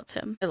love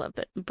him. I love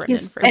it. Brendan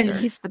Fraser. And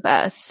he's the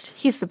best.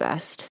 He's the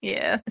best.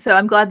 Yeah. So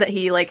I'm glad that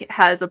he like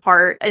has a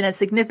part and a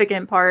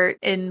significant part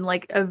in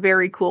like a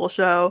very cool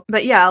show.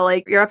 But yeah,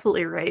 like you're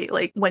absolutely right.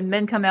 Like when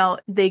men come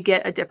out, they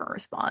get a different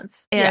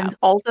response. And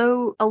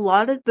also a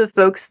lot of the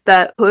folks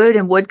that could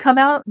and would come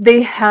out,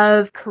 they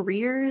have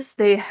careers,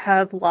 they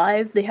have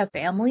lives, they have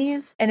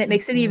families, and it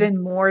makes it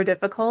even more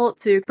difficult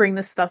to bring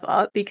this stuff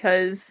up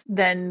because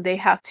then they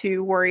have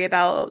to worry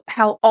about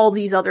how all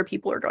these other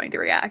people are going to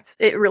react.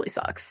 It really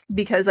sucks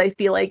because I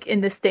feel like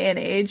in this day and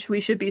age,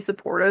 we should be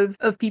supportive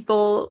of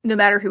people, no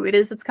matter who it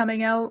is that's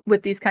coming out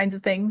with these kinds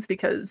of things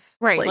because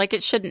like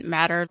it shouldn't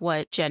matter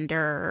what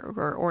gender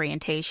or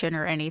orientation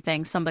or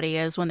anything somebody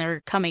is when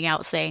they're coming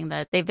out saying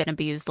that they've been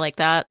abused like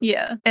that.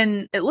 Yeah.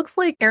 And it looks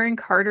like Aaron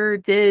Carter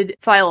did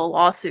file a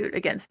lawsuit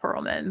against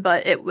Perlman,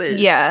 but it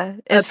was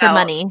it was for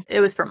money. It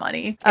was for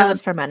money. It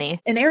was for money.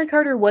 And Aaron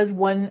Carter was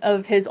one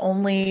of his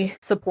only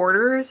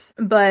supporters,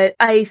 but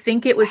I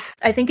think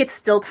it's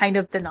still kind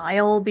of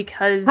denial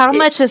because how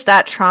much is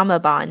that trauma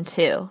bond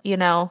too?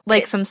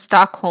 Some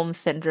Stockholm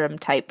syndrome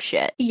type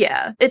shit.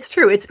 Yeah, it's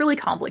true. It's really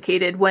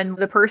complicated when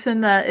the person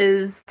that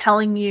is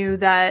telling you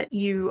that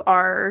you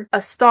are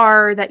a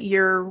star, that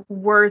you're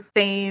worth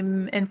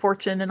fame and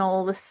fortune and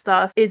all this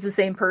stuff is the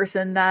same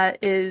person that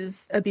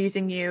is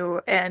abusing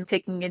you and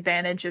taking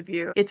advantage of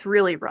you. It's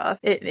really rough.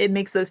 It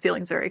makes those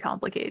feelings very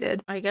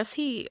complicated. I guess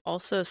he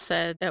also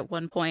said at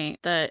one point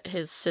that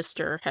his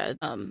sister had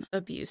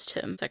abused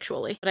him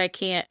sexually, but I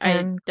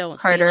don't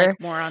see like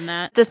more on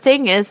that. The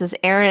thing is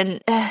Aaron,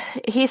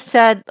 he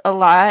said a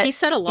lot. He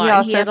said a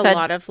lot. He had a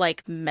lot of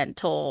like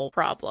mental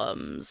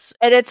problems.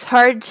 And it's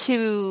hard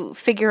to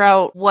figure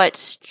out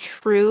what's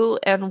true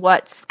and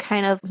what's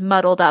kind of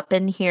muddled up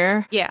in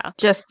here. Yeah.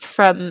 Just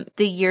from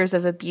the years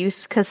of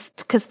abuse, because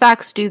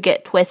facts do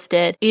get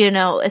twisted,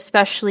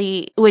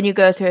 especially when you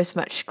go through as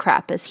much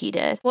crap as he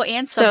did. Well,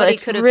 and somebody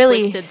could have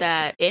twisted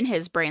that in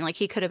his brain. Like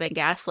he could have been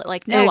gaslit.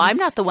 Like, no, I'm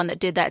not the one that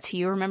did that to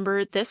you.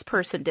 Remember, this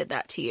person did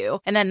that to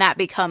you. And then that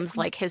becomes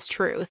like his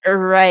truth.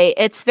 Right.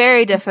 It's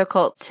very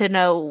difficult to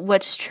know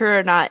what's true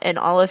or not in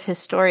all of his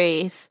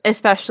stories,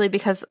 especially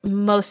because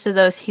most of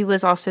those he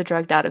was also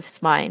drugged out of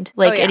his mind.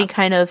 Like any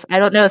kind of, I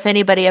don't know if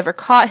anybody ever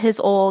caught his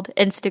old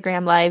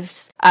Instagram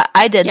lives.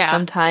 I did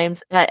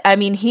sometimes. I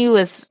mean, he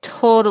was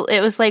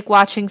it was like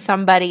watching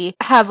somebody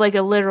have like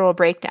a literal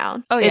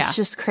breakdown. It's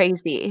just crazy.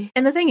 crazy.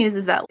 And the thing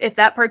is that if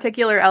that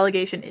particular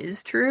allegation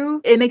is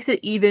true, it makes it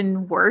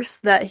even worse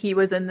that he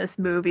was in this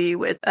movie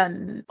with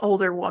an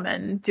older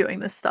woman doing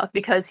this stuff,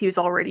 because he was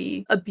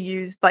already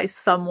abused by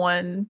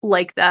someone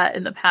like that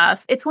in the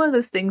past. It's one of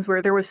those things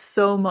where there was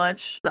so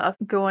much stuff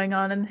going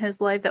on in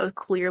his life that was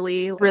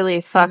clearly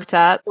really fucked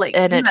up. Like,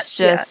 And it's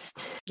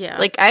just, Yeah.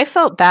 like, I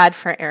felt bad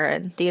for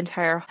Aaron the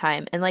entire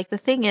time. And, like, the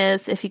thing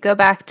is, if you go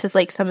back to,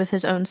 like, some of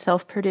his own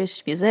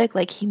self-produced music,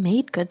 like, he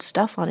made good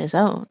stuff on his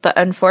own. But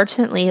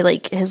unfortunately,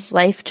 like, his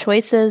life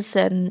choices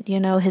and, you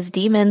know, his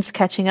demons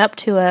catching up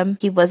to him,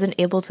 he wasn't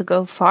able to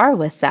go far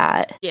with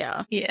that.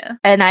 Yeah. Yeah.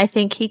 And I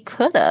think he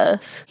could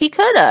have. He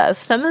could have.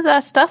 Some of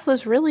that stuff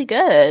was really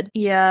good.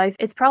 Yeah,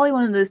 it's probably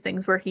one of those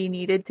things where he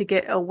needed to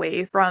get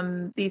away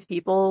from these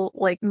people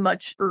like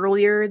much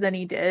earlier than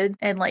he did,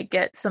 and like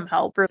get some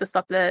help for the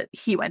stuff that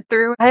he went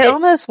through. I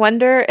almost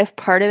wonder if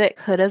part of it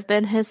could have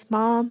been his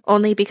mom,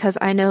 only because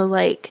I know,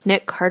 like,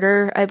 Nick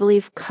Carter, I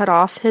believe, cut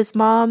off his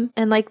mom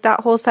and, like,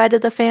 that whole side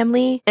of the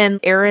family. And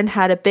Aaron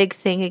had a big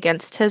thing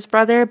against his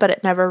brother, but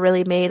it never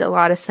really made a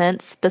lot of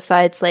sense.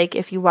 Besides, like,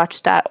 if you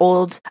watch that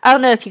old, I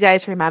don't know if you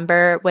guys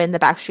remember when the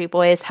Backstreet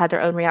Boys had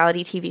their own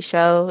reality TV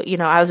show. You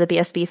know, I was a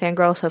BSB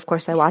fangirl, so of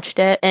course I watched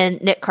it.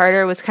 And Nick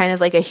Carter was kind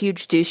of like a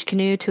huge douche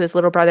canoe to his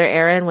little brother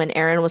Aaron when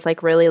Aaron was,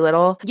 like, really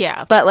little.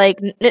 Yeah. But, like,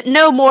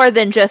 no more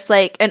than just,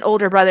 like, an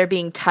older brother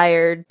being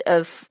tired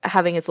of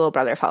having his little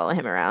brother follow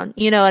him around.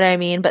 You know what I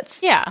mean? But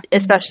Yeah.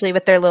 especially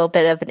with their little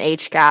bit of an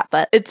age gap.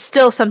 But it's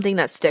still something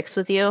that sticks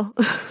with you.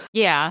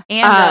 Yeah.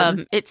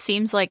 And it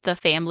seems like the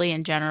family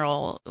in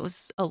general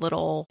was a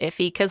little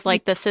iffy because,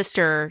 like, the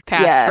sister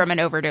passed from an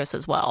overdose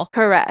as well.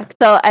 Correct.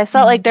 So I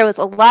felt like there was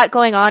a lot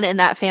going on in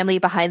that family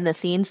behind the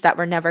scenes that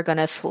we're never going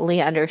to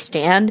fully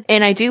understand.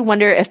 And I do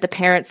wonder if the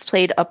parents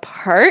played a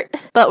part,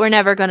 but we're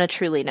never going to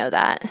truly know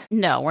that.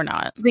 No, we're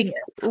not.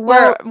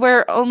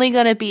 We're only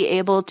going to be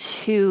able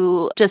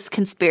to just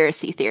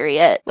conspiracy theory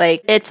it.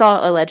 Like, it's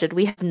all alleged.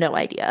 We have no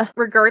idea.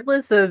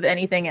 Regardless of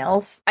anything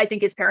else, I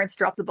think his parents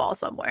dropped the ball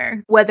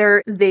somewhere.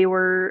 Whether they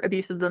were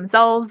abusive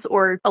themselves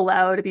or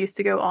allowed abuse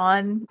to go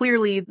on,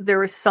 clearly there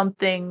was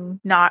something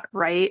not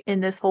right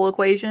in this whole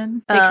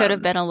equation. They could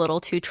have been a little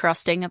too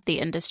trusting of the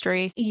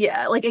industry.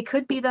 Yeah, like, it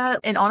could be that.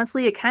 And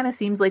honestly, it kind of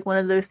seems like one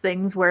of those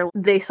things where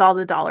they saw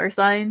the dollar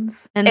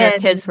signs. And their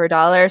kids were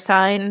dollar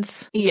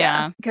signs.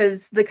 Yeah,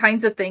 because the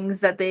kinds of things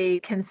that they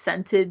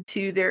consented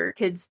to their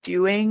kids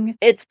doing,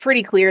 it's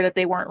pretty clear that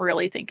they weren't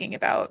really thinking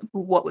about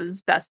what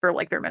was best for,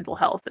 like, their mental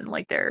health and,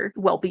 like, their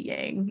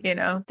well-being, you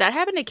know? That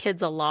happened to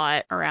kids a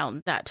lot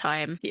around that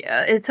time.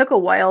 Yeah, it took a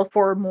while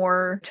for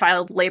more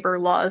child labor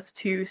laws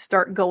to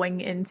start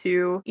going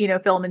into, you know,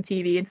 film and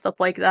TV and stuff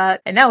like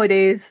that. And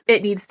nowadays,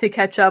 it needs to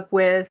catch up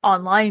with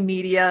online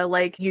media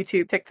like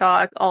YouTube,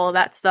 TikTok, all of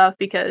that stuff,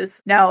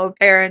 because now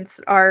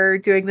parents are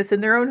doing this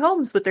in their own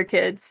homes with their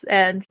kids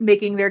and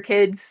making their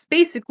kids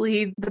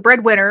basically the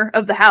breadwinner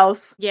of the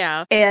house.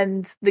 Yeah.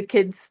 And the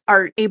kids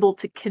are able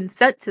to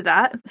consent to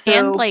that. So,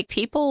 and, like,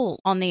 people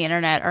on the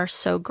internet are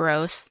so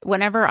gross.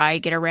 Whenever I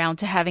get around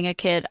to having a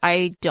kid,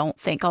 I don't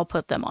think I'll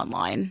put them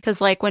online.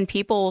 Because, like, when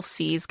people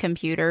seize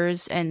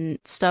computers and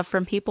stuff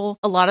from people,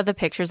 a lot of the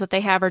pictures that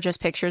they have are just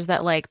pictures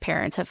that, like,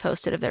 parents have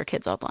posted of their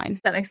kids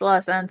online. that makes a lot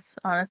of sense,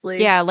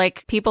 honestly. Yeah,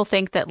 like, people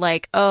think that,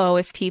 like, oh,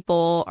 if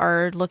people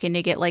are looking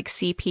to get, like,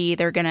 CP,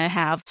 they're gonna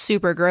have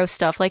super gross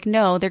stuff. Like,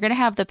 no, they're gonna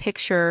have the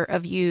picture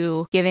of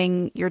you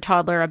giving your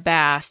toddler a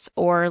bath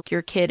or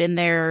your kid in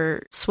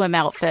their swim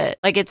outfit.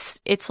 Like,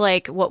 it's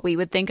like what we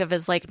would think of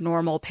as, like,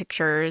 normal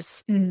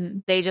pictures.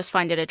 They just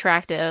find it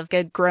attractive.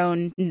 A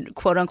grown,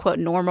 quote unquote,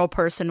 normal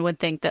person would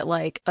think that,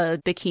 like, a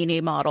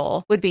bikini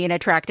model would be an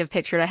attractive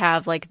picture to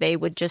have. Like, they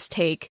would just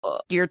take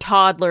your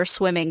toddler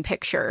swimming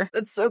picture.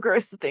 That's so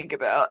gross to think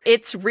about.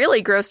 It's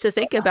really gross to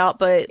think about,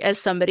 but as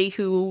somebody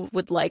who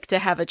would like to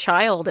have a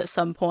child at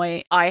some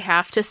point, I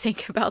have to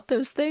think about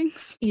those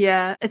things.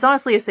 Yeah, it's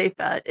honestly a safe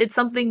bet. It's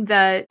something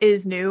that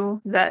is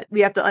new that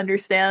we have to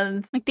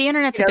understand. Like, the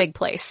internet's a big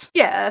place.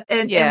 Yeah,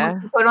 and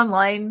when you put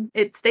online,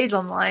 it stays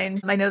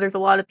online. I know there's a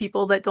lot of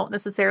people that don't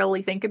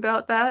necessarily think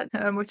about that,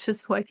 which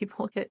is why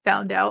people get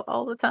found out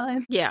all the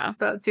time. Yeah.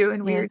 About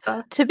doing weird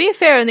stuff. To be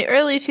fair, in the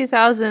early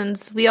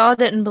 2000s, we all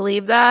didn't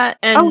believe that.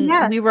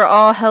 And we were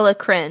all hella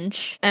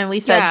cringe. And we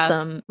said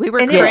some... We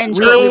were cringe,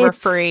 but we were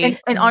free.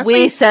 And honestly,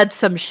 we said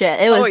some shit.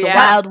 It was the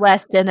Wild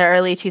West in the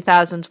early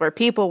 2000s where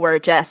people were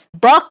just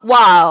buck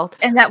wild.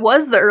 And that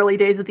was the early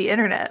days of the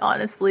internet,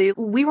 honestly.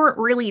 We weren't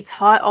really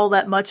taught all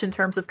that much in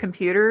terms of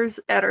computers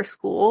at our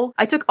school.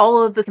 I took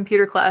all of the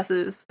computer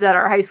classes that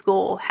our high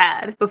school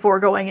had before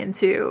going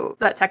into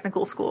that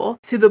technical school,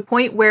 to the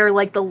point where,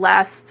 like, the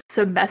last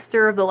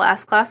semester of the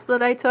last class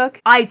that I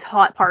took, I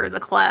taught part of the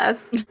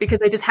class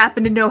because I just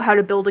happened to know how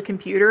to build a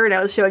computer, and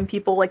I was showing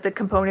people, like, the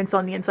components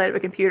on the inside of a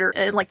computer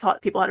and, like,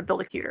 taught people how to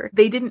build a computer.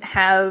 They didn't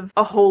have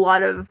a whole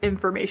lot of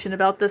information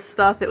about this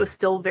stuff. It was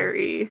still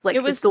very, like,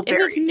 it was still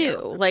very new.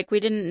 Like, we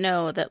didn't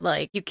know that,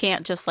 like, you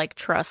can't just, like,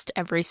 trust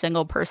every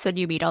single person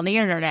you meet on the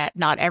internet.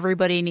 Not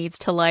everybody needs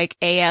to, like,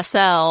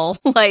 ASL.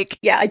 Like,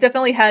 yeah, I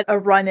definitely had a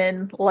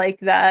run-in like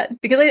that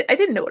because I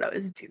didn't know what I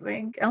was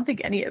doing. I don't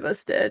think any of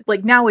us did.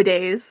 Like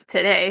nowadays,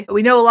 today,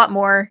 we know a lot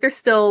more. There's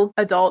still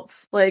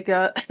adults like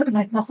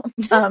my mom.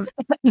 Yeah.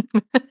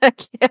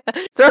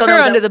 Throw Don't her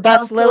know under the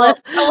bus,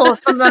 Lilith.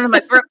 something under my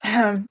throat.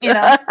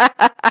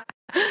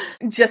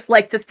 Just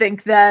like to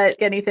think that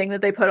anything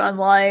that they put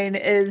online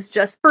is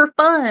just for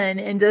fun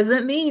and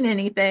doesn't mean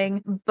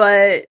anything.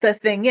 But the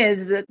thing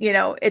is that,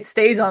 it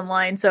stays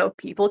online so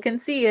people can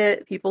see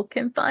it, people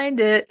can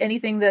find it.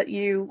 Anything that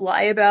you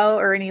lie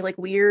about or any like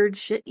weird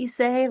shit you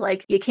say,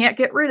 like you can't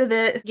get rid of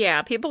it.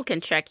 Yeah, people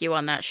can check you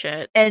on that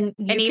shit. And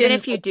even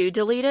if you do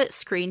delete it,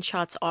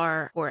 screenshots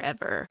are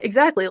forever.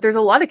 Exactly. There's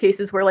a lot of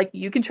cases where like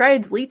you can try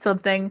to delete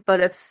something,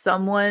 but if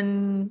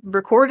someone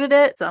recorded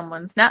it,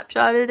 someone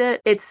snapshotted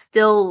it, it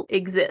still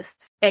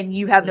exists and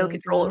you have no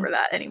control over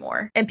that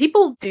anymore. And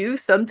people do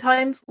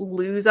sometimes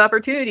lose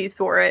opportunities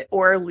for it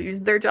or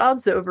lose their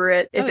jobs over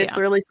it if it's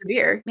really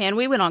severe. Man,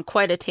 we went on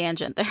quite a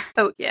tangent there.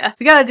 Oh yeah.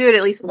 We gotta do it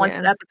at least once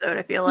an episode,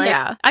 I feel like.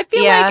 Yeah.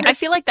 I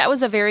feel like that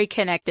was a very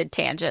connected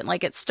tangent.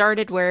 Like it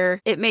started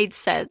where it made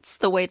sense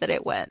the way that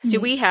it went.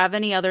 Do we have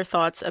any other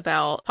thoughts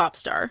about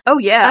Popstar? Oh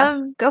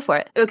yeah. Go for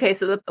it. Okay,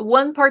 so the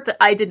one part that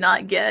I did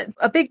not get,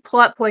 a big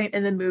plot point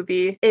in the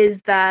movie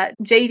is that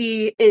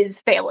JD is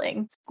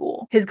failing school.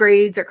 His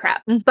grades are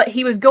crap. But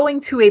he was going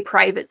to a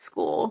private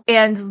school,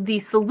 and the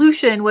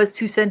solution was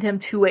to send him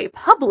to a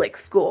public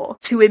school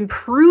to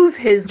improve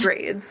his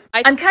grades.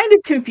 I'm kind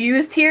of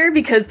confused here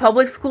because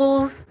public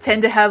schools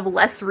tend to have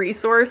less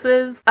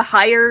resources, a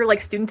higher like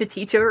student to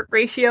teacher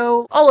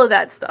ratio, all of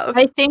that stuff.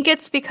 I think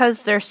it's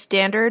because their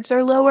standards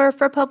are lower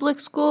for public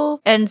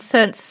school, and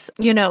since,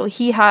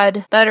 he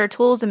had better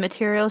tools and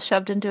materials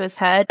shoved into his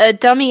head, a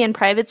dummy in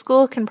private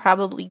school can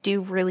probably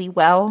do really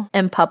well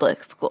in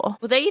public school.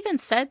 Well, they even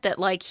said that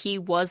like he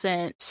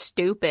wasn't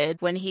stupid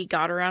when he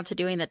got around to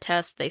doing the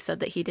test. They said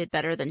that he did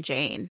better than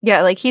Jane.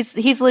 Yeah, like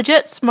he's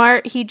legit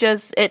smart.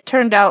 It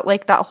turned out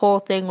like that whole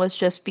thing was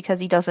just because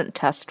he doesn't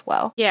test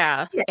well.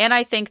 Yeah. And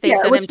I think they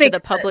sent him to the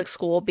public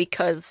school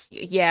because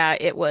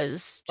it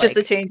was just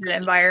a change in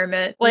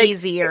environment,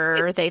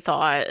 easier. They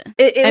thought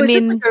it was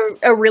just like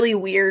a really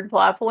weird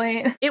plot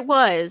point. It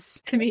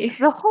was to me.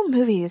 The whole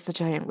movie is a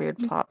giant weird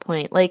plot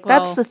point. Like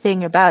that's the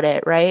thing about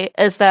it, right?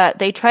 Is that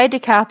they tried to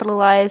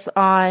capitalize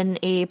on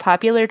a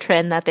popular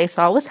trend that they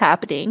saw was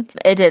happening.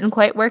 It didn't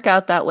quite work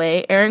out that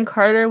way. Aaron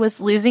Carter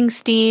was losing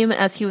steam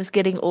as he was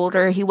getting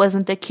older. He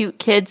wasn't the cute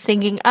kid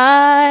singing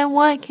 "I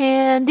want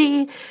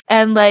candy"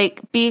 and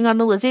like being on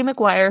the Lizzie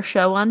McGuire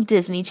show on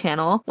Disney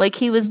Channel. Like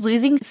he was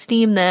losing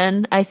steam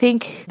then. I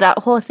think that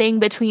whole thing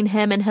between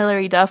him and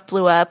Hilary Duff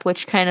blew up,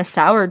 which kind of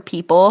soured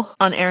people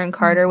on Aaron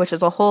Carter, which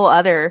is a whole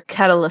other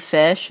kettle of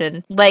fish.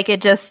 And like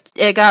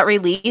it got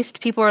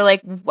released. People were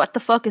like, what the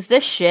fuck is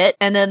this shit?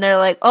 And then they're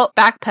like, oh,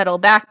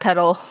 backpedal.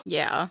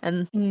 Yeah.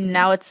 And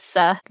now it's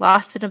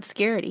lost in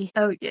obscurity.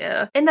 Oh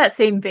yeah. In that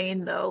same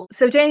vein though,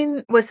 so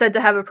Jane was said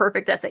to have a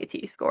perfect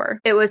SAT score.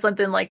 It was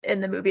something like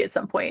in the movie at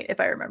some point, if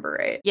I remember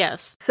right.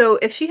 Yes. So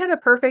if she had a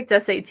perfect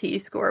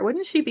SAT score,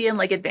 wouldn't she be in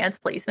like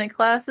advanced placement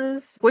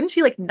classes? Wouldn't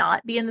she like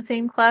not be in the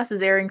same class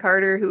as Aaron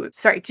Carter,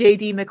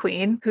 JD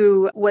McQueen,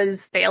 who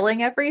was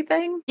failing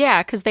everything?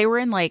 Yeah, because they were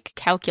in like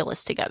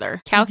calculus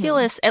together.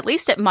 Calculus, at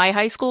least at my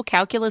high school,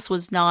 calculus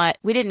was not,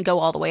 we didn't go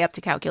all the way up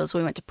to calculus.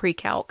 We went to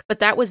pre-calc, but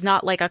that was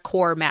not like a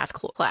core math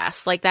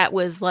class. Like that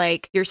was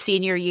like your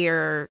senior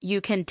year,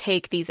 you can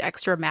take these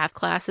extra math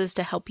classes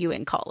to help you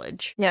in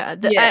college. Yeah.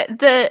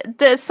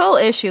 The sole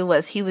issue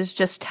was he was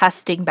just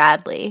testing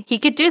badly. He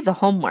could do the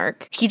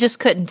homework. He just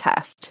couldn't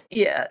test.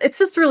 Yeah, it's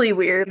just really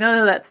weird. None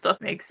of that stuff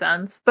makes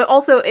sense. But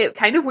also, it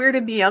kind of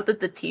weirded me out that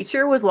the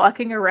teacher was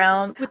walking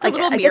around with a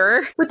little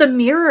mirror. With a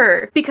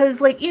mirror.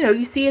 Because, like,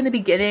 you see in the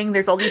beginning,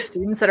 there's all these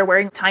students that are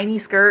wearing tiny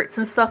skirts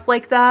and stuff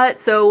like that.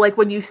 So, like,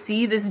 when you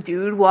see this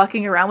dude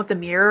walking around with a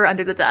mirror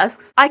under the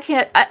desks, I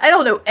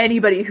don't know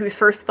anybody whose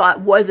first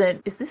thought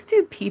wasn't, is this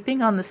dude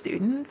peeping on the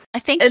students? I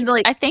think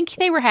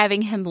they were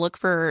having him look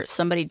for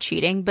somebody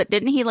cheating, but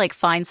didn't he, like,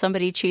 find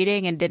somebody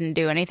cheating and didn't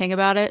do anything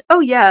about it? Oh,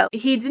 yeah.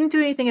 He didn't do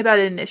anything about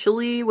it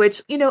initially,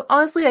 which,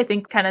 honestly, I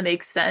think kind of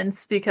makes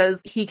sense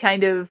because he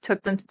kind of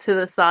took them to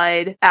the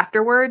side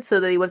afterwards so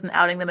that he wasn't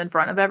outing them in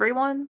front of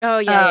everyone. Oh,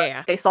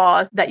 yeah. They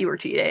saw that you were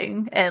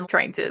cheating and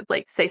trying to,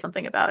 like, say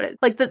something about it.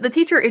 Like, the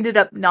teacher ended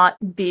up not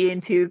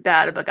being too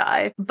bad of a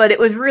guy, but it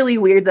was really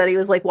weird that he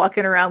was, like,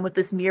 walking around with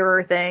this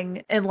mirror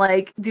thing. And,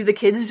 like, do the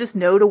kids just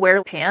know to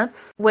wear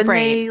pants when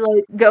they,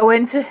 like, go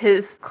into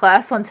his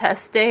class on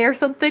test day or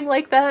something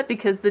like that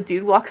because the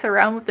dude walks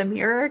around with the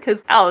mirror?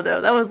 Because, I don't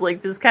know, that was,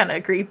 like, just kind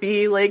of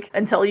creepy, like,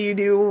 until you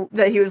knew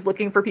that he was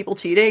looking for people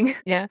cheating.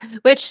 Yeah.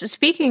 Which,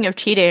 speaking of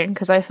cheating,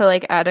 because I feel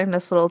like adding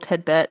this little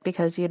tidbit,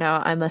 because,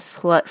 I'm a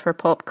slut for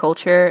pulp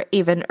culture,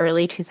 even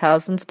early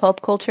 2000s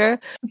pulp culture.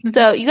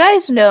 So, you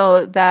guys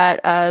know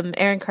that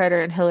Aaron Carter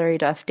and Hilary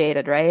Duff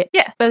dated, right?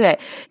 Yeah. Okay.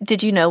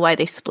 Did you know why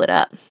they split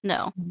up?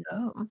 No.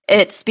 No.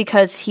 It's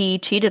because he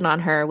cheated on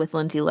her with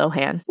Lindsay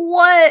Lohan.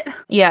 What?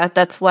 Yeah,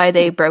 that's why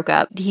they broke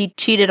up. He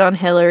cheated on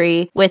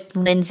Hillary with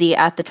Lindsay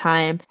at the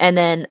time, and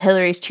then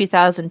Hillary's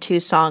 2002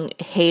 song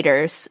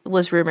Haters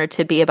was rumored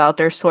to be about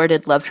their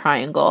sordid love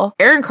triangle.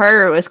 Aaron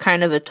Carter was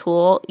kind of a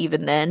tool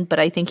even then, but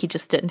I think he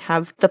just didn't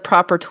have the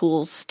proper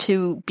tools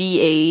to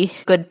be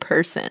a good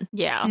person.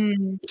 Yeah.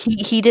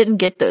 He didn't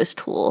get those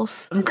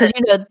tools. Because,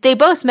 they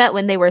both met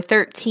when they were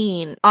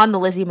 13 on the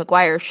Lizzie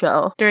McGuire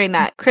show during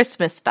that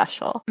Christmas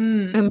special.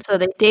 And so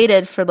they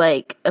dated for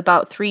like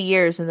about 3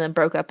 years and then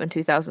broke up in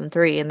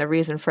 2003. And the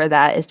reason for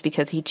that is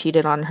because he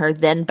cheated on her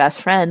then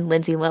best friend,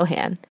 Lindsay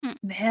Lohan.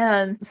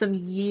 Man, some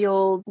ye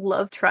old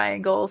love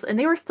triangles. And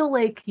they were still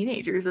like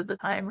teenagers at the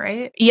time,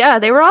 right? Yeah,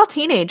 they were all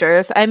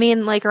teenagers. I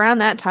mean, like around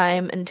that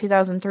time in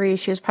 2003,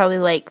 she was probably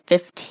like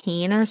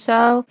 15 or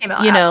so.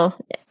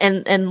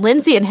 And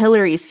Lindsay and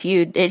Hillary's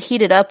feud, it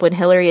heated up when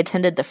Hillary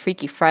attended the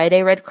Freaky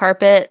Friday red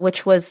carpet,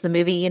 which was the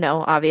movie,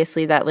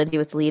 obviously that Lindsay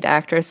was the lead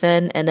actress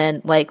in. And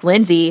then like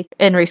Lindsay,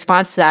 in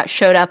response to that,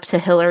 showed up to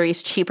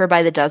Hillary's Cheaper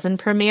by the Dozen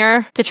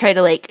premiere to try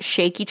to like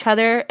shake each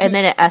other. And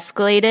then it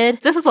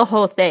escalated. This is a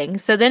whole thing.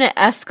 So then it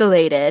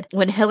escalated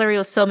when Hillary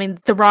was filming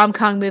the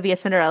rom-com movie A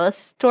Cinderella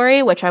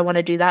Story, which I want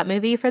to do that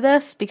movie for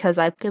this because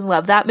I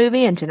love that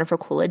movie and Jennifer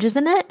Coolidge is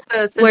in it.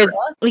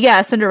 Cinderella?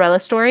 A Cinderella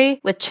Story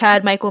with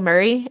Chad Michael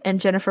Murray and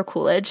Jennifer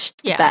Coolidge.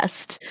 The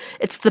best.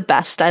 It's the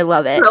best. I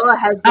love it. Cinderella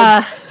has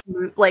the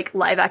like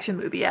live action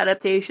movie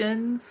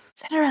adaptations.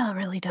 Cinderella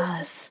really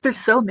does. There's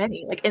so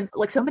many,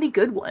 so many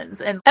good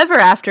ones. And Ever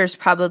After is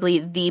probably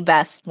the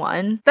best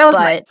one. That was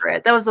my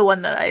favorite. That was the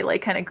one that I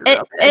like kind of grew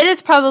up in. It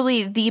is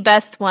probably the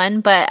best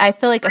one, but I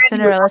feel like A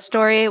Cinderella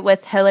Story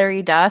with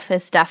Hilary Duff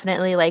is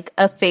definitely like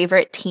a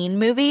favorite teen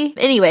movie.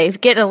 Anyway,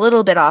 getting a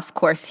little bit off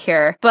course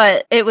here,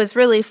 but it was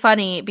really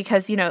funny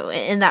because,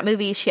 in that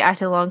movie, she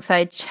acted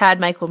alongside Chad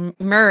Michael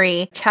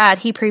Murray. Chad,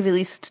 he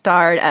previously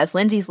starred as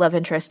Lindsay's love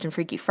interest in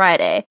Freaky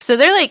Friday. So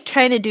they're like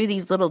trying to do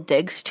these little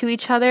digs to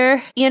each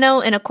other,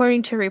 and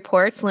according to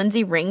reports,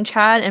 Lindsay ringed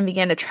Chad and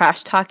began to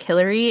trash talk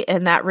Hillary,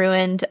 and that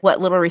ruined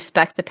what little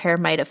respect the pair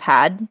might have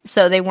had.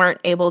 So they weren't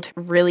able to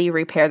really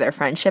repair their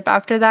friendship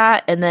after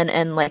that. And then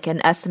in like an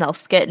SNL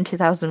skit in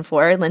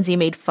 2004, Lindsay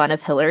made fun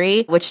of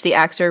Hillary, which the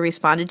actor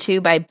responded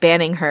to by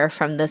banning her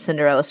from the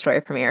Cinderella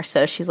Story premiere.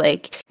 So she's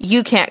like,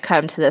 you can't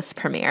come to this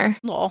premiere.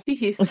 Lol.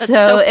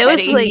 So it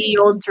was like the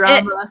old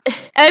drama.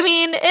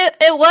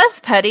 It was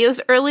petty. It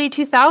was early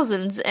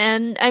 2000s.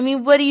 And I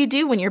mean, what do you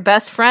do when your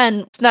best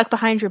friend snuck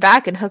behind your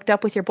back and hooked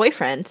up with your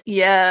boyfriend?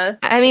 Yeah.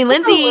 I mean,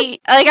 Lindsay,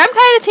 I'm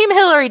kind of team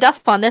Hillary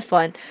Duff on this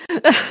one.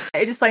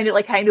 I just find it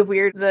like kind of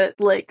weird that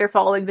like they're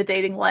following the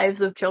dating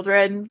lives of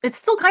children. It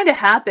still kind of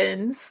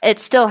happens. It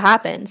still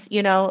happens.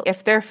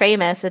 If they're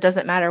famous, it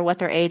doesn't matter what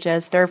their age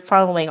is. They're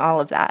following all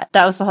of that.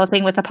 That was the whole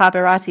thing with the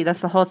paparazzi.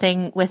 That's the whole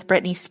thing with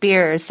Britney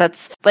Spears.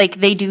 That's like,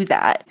 they do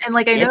that. And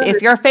like, I know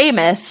if you're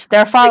famous,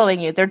 they're following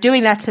you. They're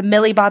doing that to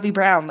Millie Bobby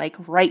Brown, like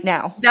right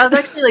now. That was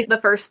actually like the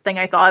first thing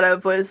I thought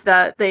of was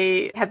that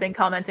they have been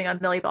commenting on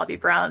Millie Bobby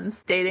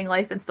Brown's dating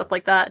life and stuff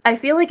like that. I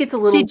feel like it's a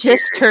little She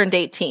just turned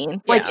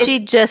 18. Like, she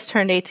just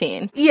turned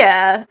 18.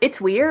 Yeah, it's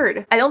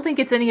weird. I don't think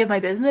it's any of my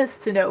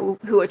business to know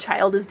who a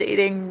child is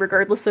dating,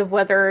 regardless of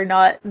whether or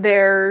not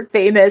they're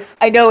famous.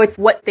 I know it's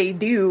what they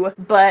do,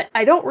 but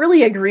I don't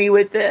really agree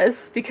with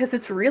this because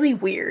it's really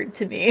weird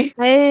to me.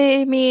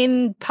 I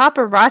mean,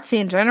 paparazzi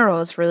in general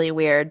is really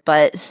weird,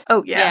 but...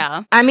 Oh,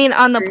 yeah. I mean,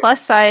 on the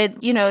plus side,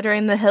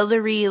 during the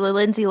Hillary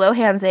Lindsay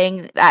Lohan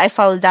thing, I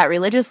followed that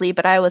religiously,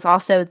 but I was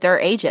also their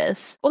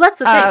ages. Well, that's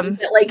the thing, is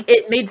that, like,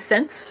 it made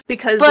sense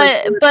because...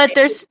 But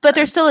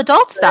there's still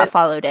adults that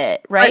followed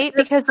it, right?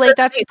 Because, like,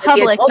 that's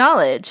public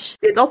knowledge.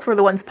 The adults were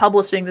the ones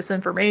publishing this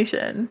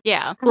information.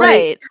 Yeah.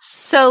 Right.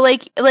 So,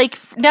 like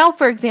now,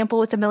 for example,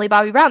 with the Millie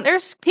Bobby Brown,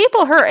 there's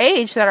people her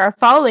age that are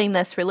following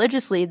this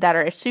religiously that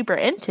are super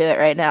into it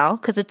right now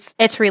because it's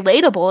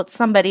relatable. It's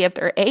somebody of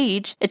their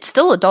age. It's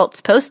still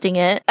adults posting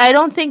it. I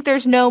don't think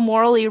there's no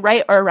morally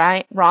right or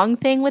wrong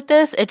thing with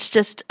this. It's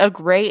just a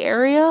gray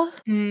area.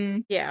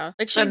 Yeah.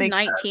 Like, she's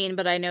 19,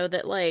 but I know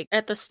that, like,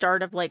 at the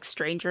start of, like,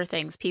 Stranger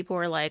Things, people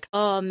were like,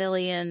 oh,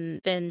 Millie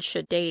and Finn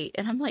should date.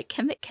 And I'm like,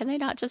 can they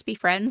not just be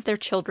friends? They're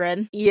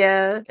children.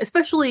 Yeah.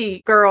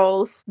 Especially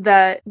girls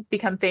that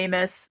become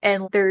famous,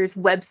 and there's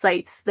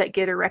websites that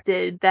get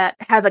erected that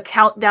have a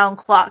countdown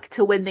clock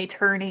to when they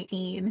turn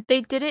 18.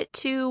 They did it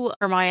to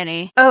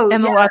Hermione. Oh,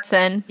 Emma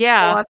Watson.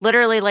 Yeah.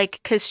 Literally, like,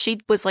 because she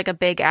was, like, a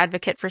big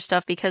advocate for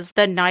stuff because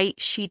the night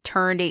she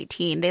turned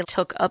 18, they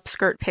took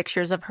upskirt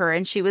pictures of her,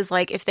 and she was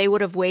like, if they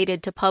would have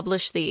waited to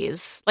publish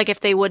these, like, if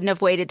they wouldn't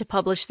have waited to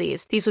publish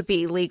these would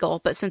be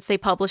illegal. But since they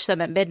published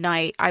them at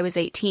midnight, I was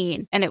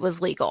 18, and it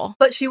was legal.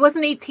 But she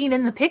wasn't 18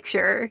 in the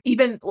picture.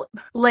 Even,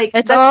 like...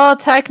 It's all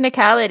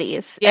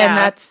technicalities, and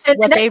that's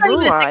what they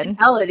rule on.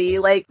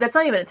 Like, that's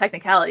not even a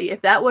technicality.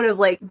 If that would have,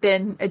 like,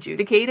 been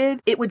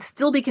adjudicated, it would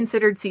still be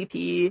considered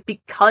CP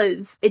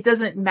because it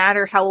doesn't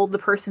matter how old the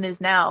person is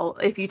now.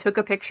 If you took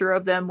a picture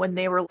of them when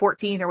they were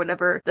 14 or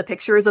whatever the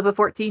picture pictures of a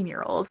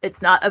 14-year-old.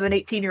 It's not of an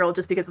 18-year-old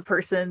just because the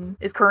person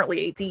is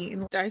currently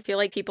 18. I feel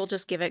like people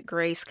just give it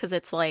grace because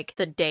it's like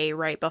the day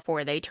right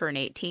before they turn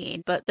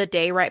 18. But the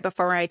day right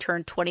before I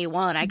turned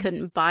 21, I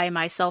couldn't buy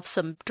myself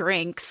some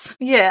drinks.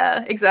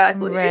 Yeah,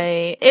 exactly.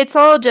 Right. It's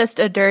all just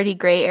a dirty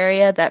gray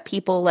area that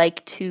people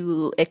like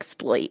to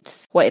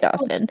exploit quite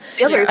often.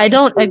 I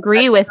don't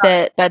agree with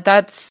it, but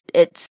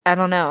I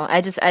don't know.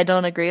 I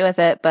don't agree with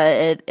it, but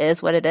it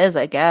is what it is,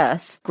 I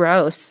guess.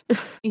 Gross.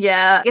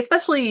 Yeah,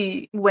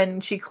 especially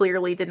when she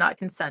clearly did not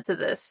consent to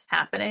this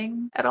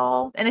happening at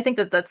all. And I think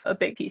that that's a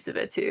big piece of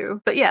it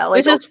too. But yeah,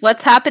 like, which is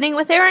what's happening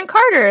with Aaron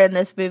Carter in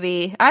this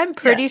movie. I'm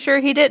pretty sure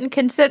he didn't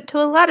consent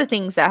to a lot of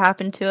things that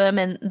happened to him,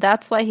 and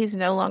that's why he's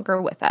no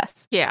longer with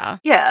us. Yeah.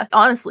 Yeah,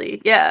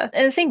 honestly, yeah.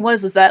 And the thing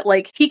was that,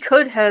 like, he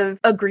could have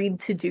agreed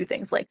to do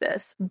things like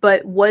this,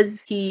 but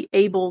was he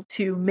able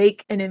to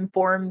make an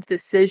informed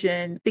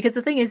decision? Because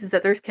the thing is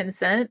that there's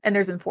consent and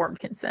there's informed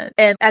consent.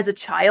 And as a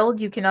child,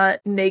 you cannot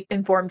make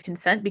informed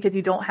consent because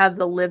you don't have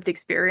the lived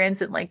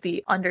experience and, like,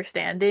 the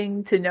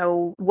understanding to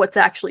know what's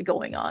actually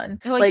going on.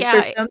 Well, like,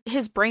 yeah,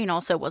 his brain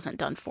also wasn't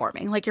done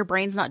forming. Like, your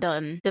brain's not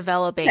done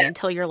developing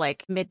until you're,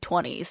 like,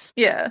 mid-20s.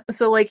 Yeah.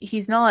 So, like,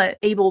 he's not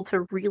able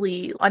to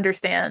really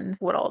understand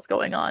what all is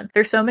going on.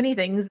 There's so many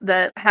things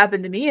that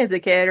happened to me as a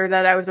kid or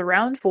that I was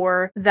around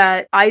for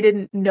that I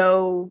didn't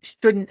know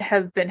shouldn't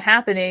have been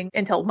happening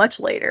until much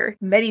later,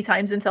 many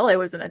times until I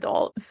was an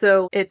adult.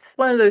 So it's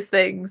one of those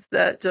things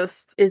that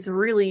just is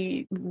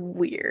really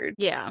weird.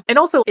 Yeah. And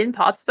also in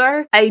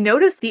Popstar, I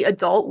noticed the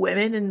adult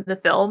women in the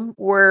film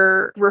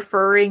were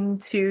referring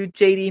to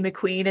JD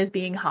McQueen as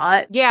being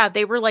hot. Yeah,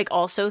 they were, like,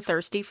 also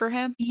thirsty for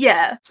him.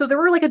 Yeah. So there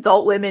were, like,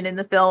 adult women in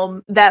the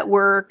film that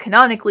were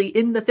canonically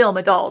in the film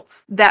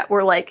adults that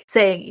were, like,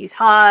 saying he's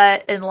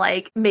hot and,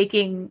 like,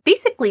 making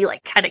basically,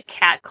 like, kind of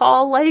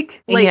catcall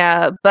like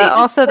yeah, but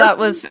also that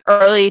was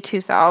early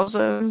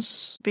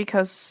 2000s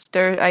because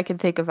I can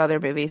think of other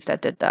movies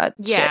that did that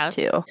shit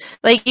too.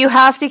 Like, you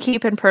have to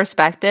keep in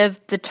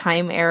perspective the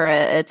time era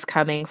it's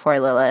coming for,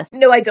 Lilith.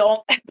 No, I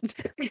don't.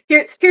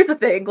 Here's the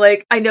thing.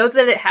 Like, I know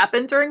that it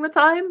happened during the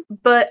time,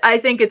 but I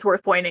think it's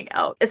worth pointing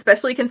out,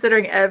 especially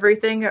considering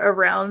everything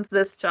around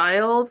this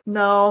child.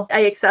 No,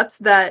 I accept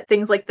that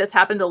things like this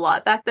happened a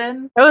lot back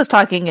then. I was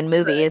talking in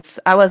movies.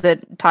 I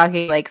wasn't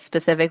talking, like,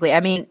 specifically. I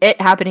mean, it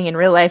happening in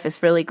real life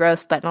is really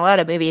gross, but in a lot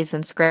of movies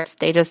and scripts,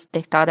 they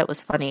thought it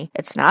was funny.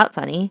 It's not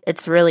funny.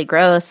 It's really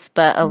gross,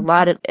 but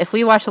if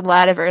we watch a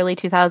lot of early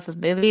 2000s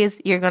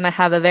movies, you're going to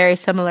have a very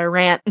similar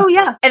rant. Oh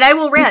yeah, and I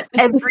will rant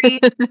every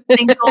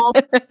single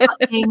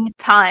fucking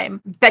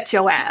time. Bet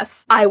your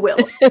ass. I will.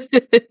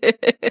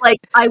 Like,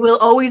 I will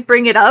always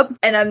bring it up,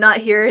 and I'm not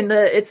hearing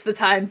it's the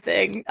time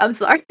thing. I'm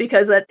sorry,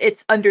 because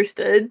it's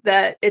understood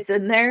that it's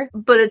in there,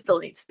 but it still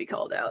needs to be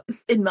called out,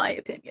 in my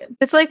opinion.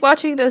 It's like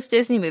watching those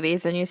Disney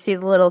movies and you see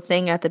the little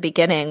thing at the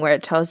beginning where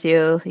it tells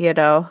you,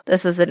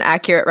 this is an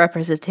accurate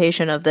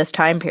representation of this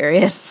time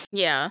period.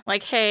 Yeah,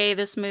 like, hey,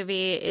 this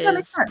movie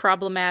is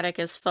problematic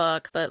as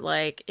fuck, but,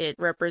 like, it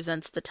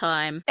represents the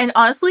time. And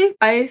honestly,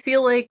 I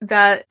feel like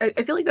that's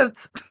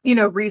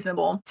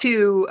reasonable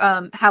to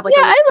have, like,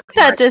 I like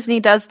that Disney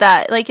does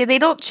that. Like, they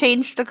don't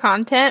change the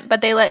content,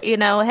 but they let you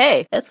know,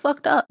 hey, it's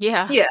fucked up.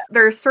 Yeah.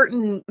 There are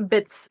certain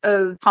bits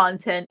of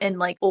content and,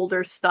 like,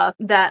 older stuff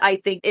that I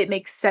think it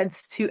makes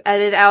sense to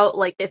edit out,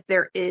 like, if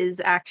there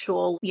is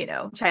actual,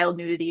 child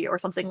nudity or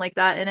something like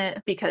that in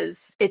it,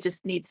 because it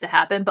just needs to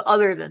happen. But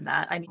other than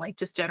that, I mean, like,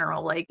 just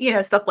general, like,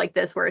 stuff like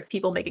this where it's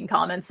people making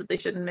comments that they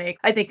shouldn't make,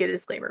 I think a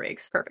disclaimer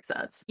makes perfect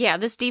sense. Yeah,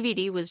 this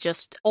DVD was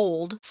just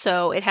old,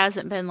 so it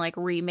hasn't been, like,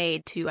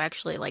 remade to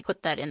actually, like,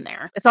 put that in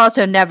there. It's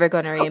also never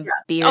going to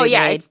be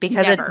remade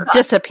because it's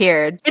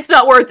disappeared. It's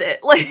not worth it.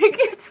 Like,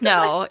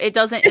 it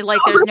doesn't,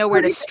 there's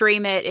nowhere to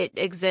stream it. It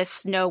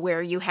exists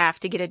nowhere. You have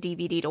to get a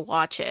DVD to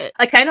watch it.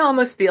 I kind of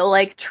almost feel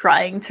like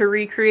trying to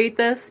recreate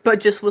this, but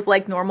just with,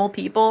 like, normal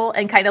people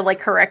and kind of, like,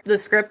 correct the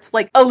scripts,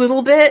 like, a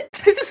little bit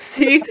to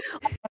see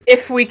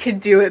if we could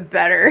do it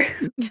better.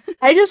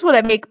 I just want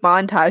to make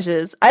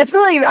montages. I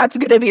feel like that's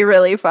going to be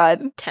really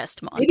fun.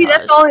 Test montage. Maybe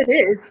that's all it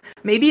is.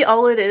 Maybe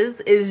all it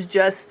is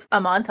just a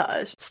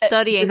montage.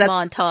 Studying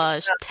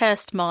montage.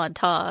 Test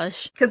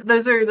montage. Because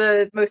those are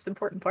the most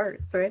important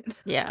parts, right?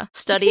 Yeah.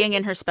 Studying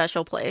in her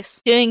special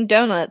place. Doing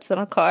donuts in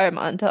a car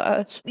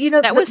montage.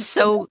 That was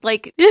so,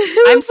 like,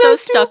 I'm so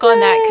stuck on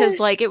that because,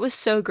 like, it was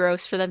so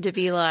gross for them to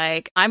be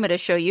like, I'm going to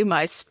show you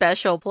my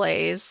special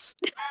place.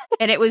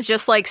 And it was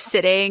just, like,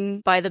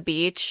 sitting by the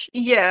beach.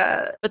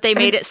 Yeah. But they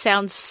made it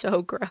sound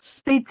so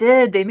gross. They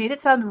did. They made it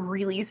sound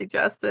really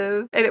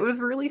suggestive. And it was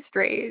really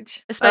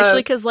strange. Especially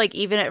because, like,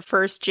 even at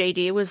first,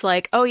 JD was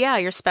like, oh, yeah,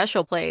 your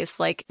special place.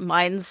 Like,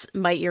 mine's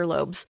my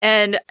earlobes.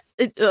 And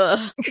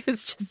It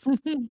was just,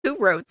 who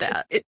wrote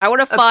that? I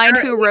want to find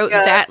who wrote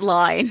that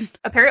line.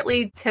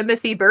 Apparently,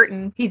 Timothy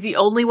Burton. He's the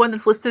only one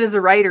that's listed as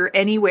a writer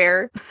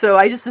anywhere. So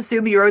I just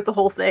assume he wrote the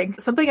whole thing.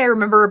 Something I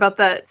remember about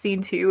that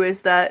scene too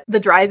is that the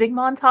driving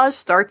montage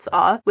starts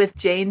off with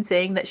Jane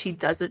saying that she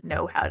doesn't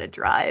know how to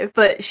drive,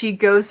 but she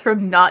goes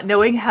from not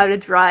knowing how to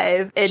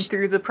drive and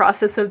through the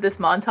process of this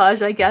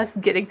montage, I guess,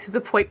 getting to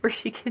the point where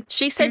she can.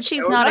 She said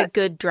she's not a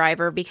good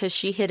driver because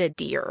she hit a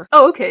deer.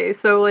 Oh, okay.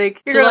 So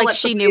like,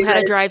 she knew how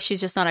to drive.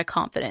 She's just not a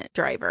confident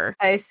driver.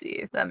 I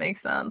see. That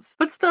makes sense.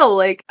 But still,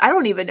 like, I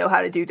don't even know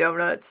how to do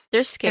donuts.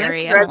 They're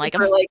scary. I don't like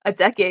them. For like a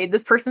decade.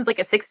 This person's like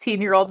a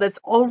 16-year-old that's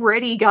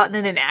already gotten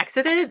in an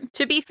accident.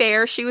 To be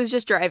fair, she was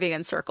just driving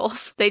in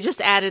circles. They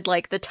just added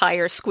like the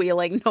tire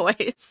squealing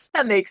noise.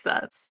 That makes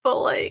sense. But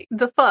like,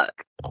 the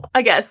fuck?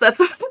 I guess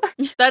that's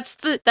that's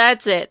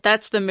it.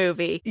 That's the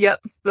movie.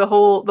 Yep. The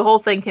whole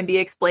thing can be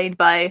explained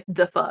by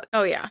the fuck.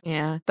 Oh yeah.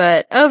 Yeah.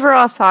 But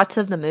overall thoughts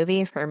of the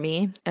movie for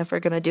me, if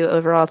we're gonna do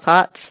overall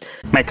thoughts.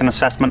 Make an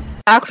assessment.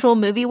 Actual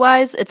movie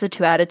wise, it's a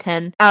 2 out of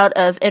 10. Out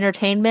of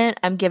entertainment,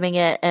 I'm giving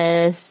it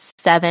a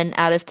 7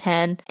 out of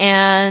 10.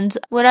 And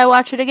would I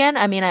watch it again?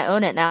 I mean, I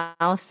own it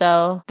now,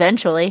 so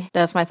eventually.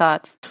 That's my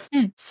thoughts.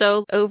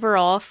 So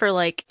overall, for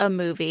like a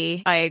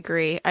movie, I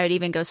agree. I would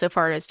even go so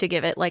far as to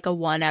give it like a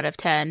 1 out of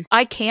 10.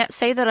 I can't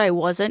say that I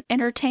wasn't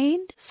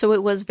entertained, so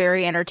it was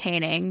very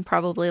entertaining,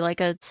 probably like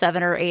a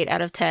 7 or 8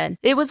 out of 10.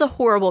 It was a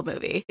horrible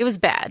movie. It was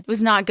bad. It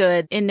was not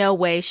good. In no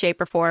way,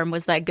 shape, or form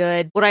was that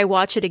good. Would I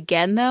watch it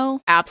again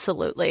though?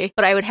 Absolutely.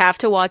 But I would have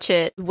to watch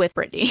it with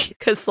Brittany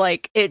because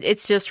like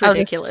it's just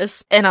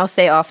ridiculous. I'll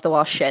say off the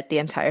wall shit the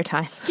entire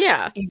time.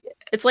 Yeah.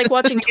 It's like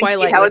watching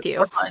Twilight with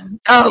you.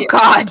 Oh,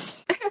 God.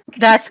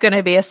 That's going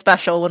to be a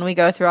special when we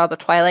go through all the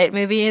Twilight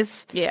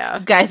movies. Yeah.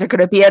 You guys are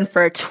going to be in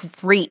for a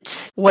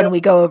treat when we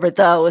go over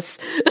those.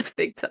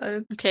 Big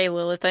time. Okay,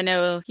 Lilith, I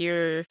know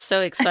you're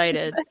so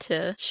excited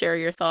to share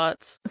your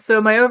thoughts.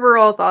 So my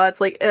overall thoughts,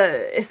 like,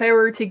 if I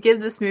were to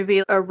give this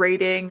movie a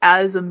rating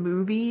as a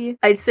movie,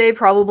 I'd say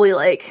probably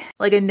like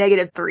a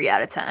 -3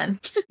 out of 10.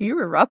 You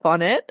were up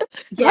on it.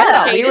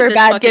 Yeah. We were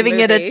bad giving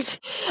it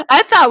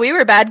I thought we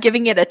were bad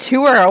giving it a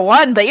 2 or a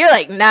 1, but you're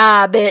like,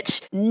 nah,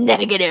 bitch,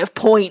 negative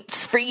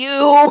points for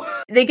you.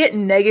 They get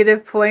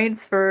negative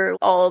points for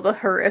all the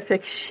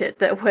horrific shit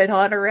that went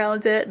on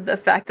around it. The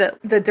fact that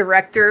the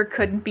director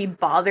couldn't be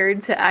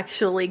bothered to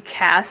actually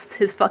cast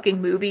his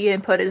fucking movie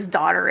and put his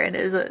daughter in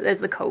as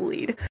the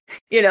co-lead.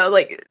 You know,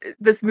 like,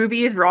 this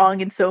movie is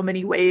wrong in so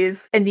many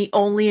ways, and the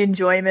only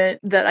enjoyment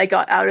that I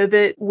got out of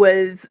it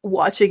was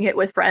watching it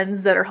with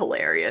friends that are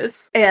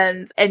hilarious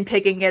and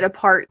picking it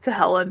apart to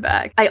hell and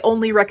back. I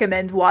only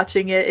recommend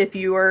watching it if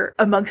you are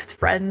amongst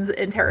friends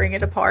and tearing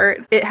it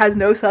apart. It has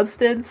no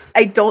substance.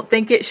 I don't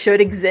think it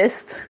should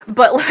exist,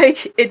 but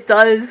like, it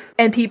does,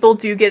 and people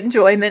do get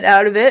enjoyment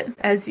out of it,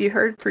 as you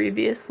heard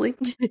previously.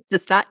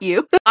 Just not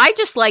you. I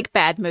just like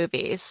bad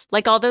movies.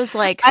 Like all those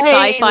like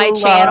Sci-Fi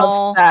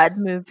Channel bad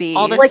movies.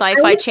 All the like,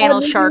 Sci-Fi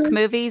Channel shark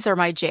movies are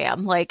my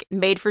jam. Like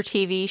made for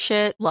TV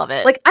shit. Love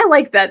it. Like, I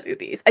like bad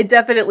movies. I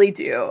definitely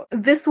do.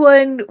 This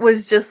one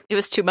was just... It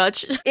was too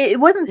much. It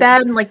wasn't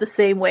bad in like the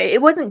same way.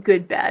 It wasn't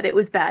good bad. It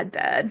was bad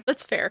bad.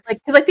 That's fair.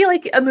 Like, because I feel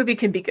like a movie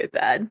can be good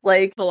bad.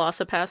 Like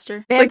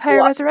Velocipaster.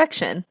 Vampire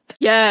Resurrection.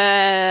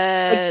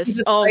 Yes.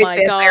 Like, oh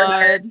my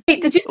god.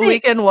 Wait, did you say... We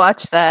can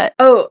watch that.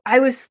 Oh,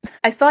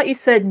 I thought you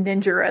said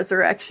Ninja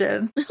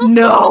Resurrection.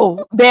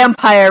 No,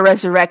 Vampire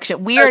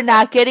Resurrection. We are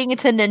not getting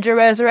into Ninja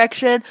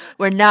Resurrection.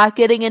 We're not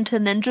getting into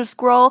Ninja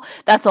Scroll.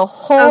 That's a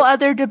whole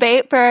other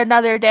debate for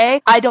another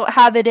day. I don't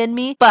have it in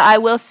me, but I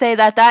will say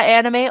that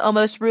anime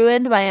almost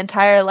ruined my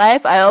entire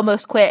life. I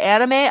almost quit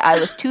anime. I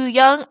was too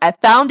young. I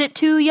found it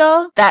too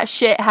young. That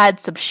shit had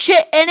some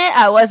shit in it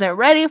I wasn't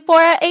ready for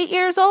at 8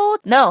 years old.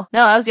 No,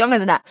 I was younger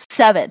than that.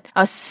 7.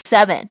 I was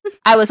 7.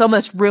 I was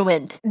almost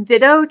ruined.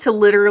 Ditto to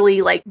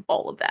literally like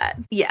all of that.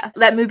 Yeah,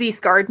 that movie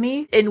scarred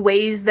me in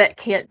ways that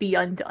can't be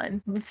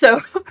undone. So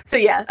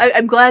yeah,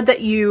 I'm glad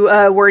that you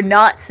were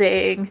not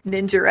saying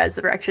Ninja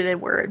Resurrection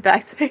and were in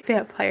fact saying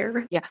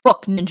Vampire. Yeah,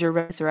 fuck Ninja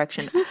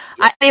Resurrection.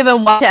 I didn't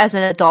even watch it as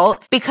an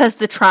adult because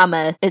the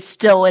trauma is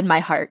still in my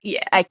heart.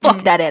 Yeah, I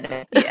fuck that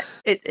anime. Yeah,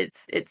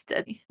 it's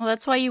dead. Well,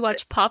 that's why you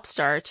watch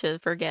Popstar to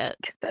forget.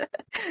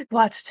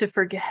 Watch to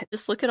forget.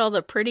 Just look at all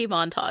the pretty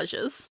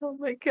montages. Oh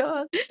my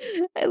god.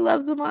 I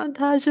love the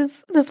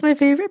montages. That's my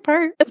favorite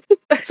part.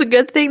 It's a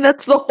good thing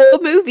that's the whole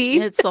movie.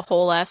 It's the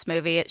whole ass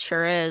movie. It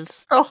sure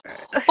is.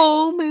 The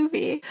whole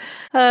movie.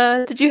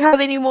 Did you have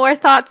any more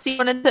thoughts you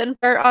wanted to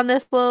impart on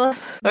this,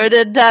 Lilith? Or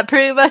did that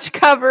pretty much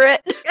cover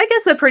it? I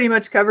guess that pretty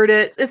much covered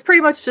it. It's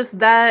pretty much just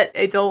that.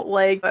 I don't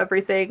like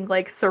everything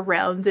like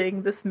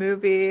surrounding this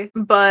movie,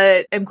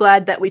 but I'm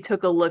glad that we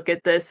took a look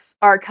at this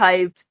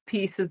archived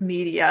piece of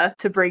media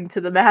to bring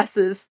to the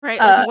masses. Right.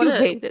 Uh,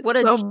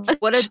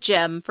 What a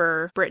gem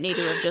for Brittany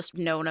to have just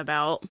known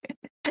about.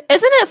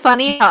 Isn't it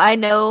funny how I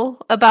know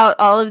about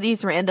all of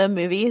these random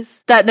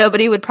movies that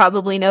nobody would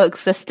probably know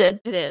existed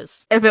It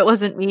is. if it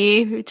wasn't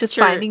me just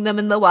your- finding them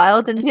in the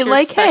wild and it's be your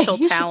like, hey, special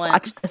you talent."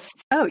 should watch this.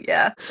 Oh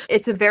yeah,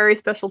 it's a very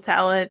special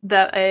talent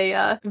that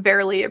I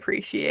verily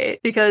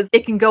appreciate because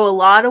it can go a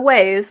lot of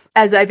ways,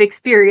 as I've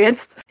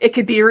experienced. It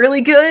could be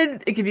really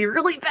good, it could be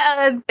really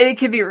bad, and it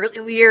could be really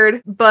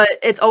weird, but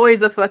it's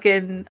always a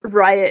fucking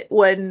riot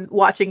when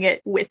watching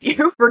it with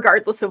you,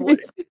 regardless of what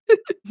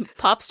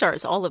Popstar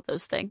is all of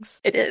those things.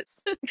 it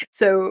is.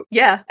 So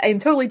yeah, I'm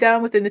totally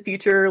down with in the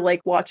future,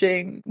 like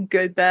watching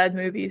good bad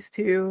movies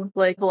too,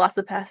 like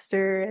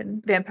Velocipaster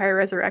and Vampire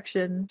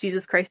Resurrection,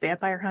 Jesus Christ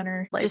Vampire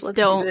Hunter. Like, let's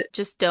do it.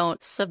 Just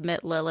don't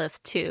submit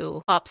Lilith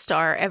to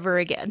Popstar ever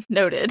again.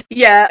 Noted.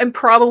 Yeah, I'm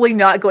probably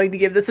not going to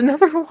give this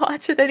another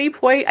watch at any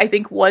point. I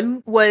think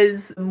one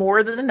was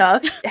more than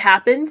enough. It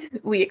happened.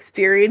 We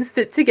experienced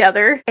it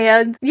together.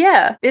 And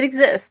yeah, it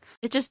exists.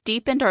 It just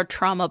deepened our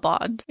trauma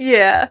bond.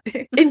 Yeah.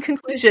 In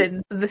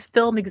conclusion, this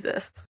film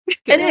exists.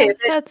 And hey,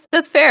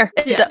 That's fair.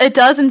 Yeah. It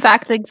does, in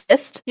fact,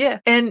 exist. yeah.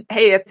 And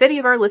hey, if any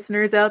of our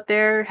listeners out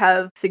there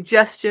have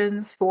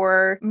suggestions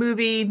for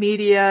movie,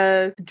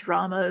 media,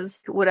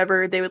 dramas,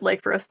 whatever they would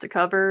like for us to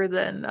cover,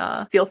 then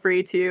feel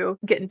free to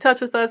get in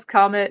touch with us,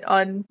 comment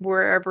on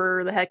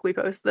wherever the heck we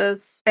post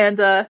this. And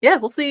yeah,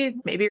 we'll see.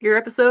 Maybe your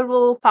episode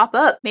will pop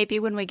up. Maybe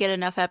when we get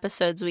enough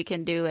episodes, we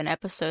can do an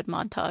episode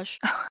montage.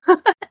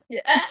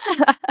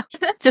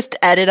 Just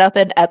edit up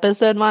an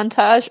episode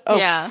montage. Oh,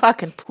 Yeah.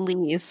 fucking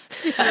please.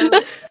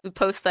 We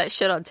post that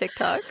shit on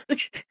TikTok.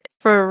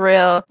 For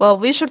real. Well,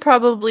 we should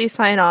probably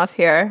sign off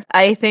here.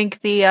 I think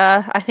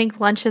I think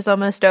lunch is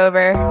almost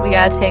over. We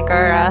gotta take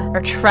our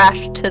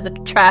trash to the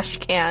trash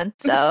can.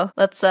 So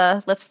let's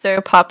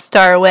throw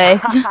Popstar away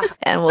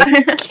and we'll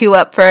queue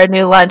up for a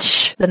new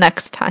lunch the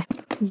next time.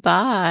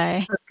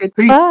 Bye. That's good.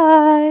 Peace.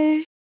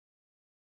 Bye.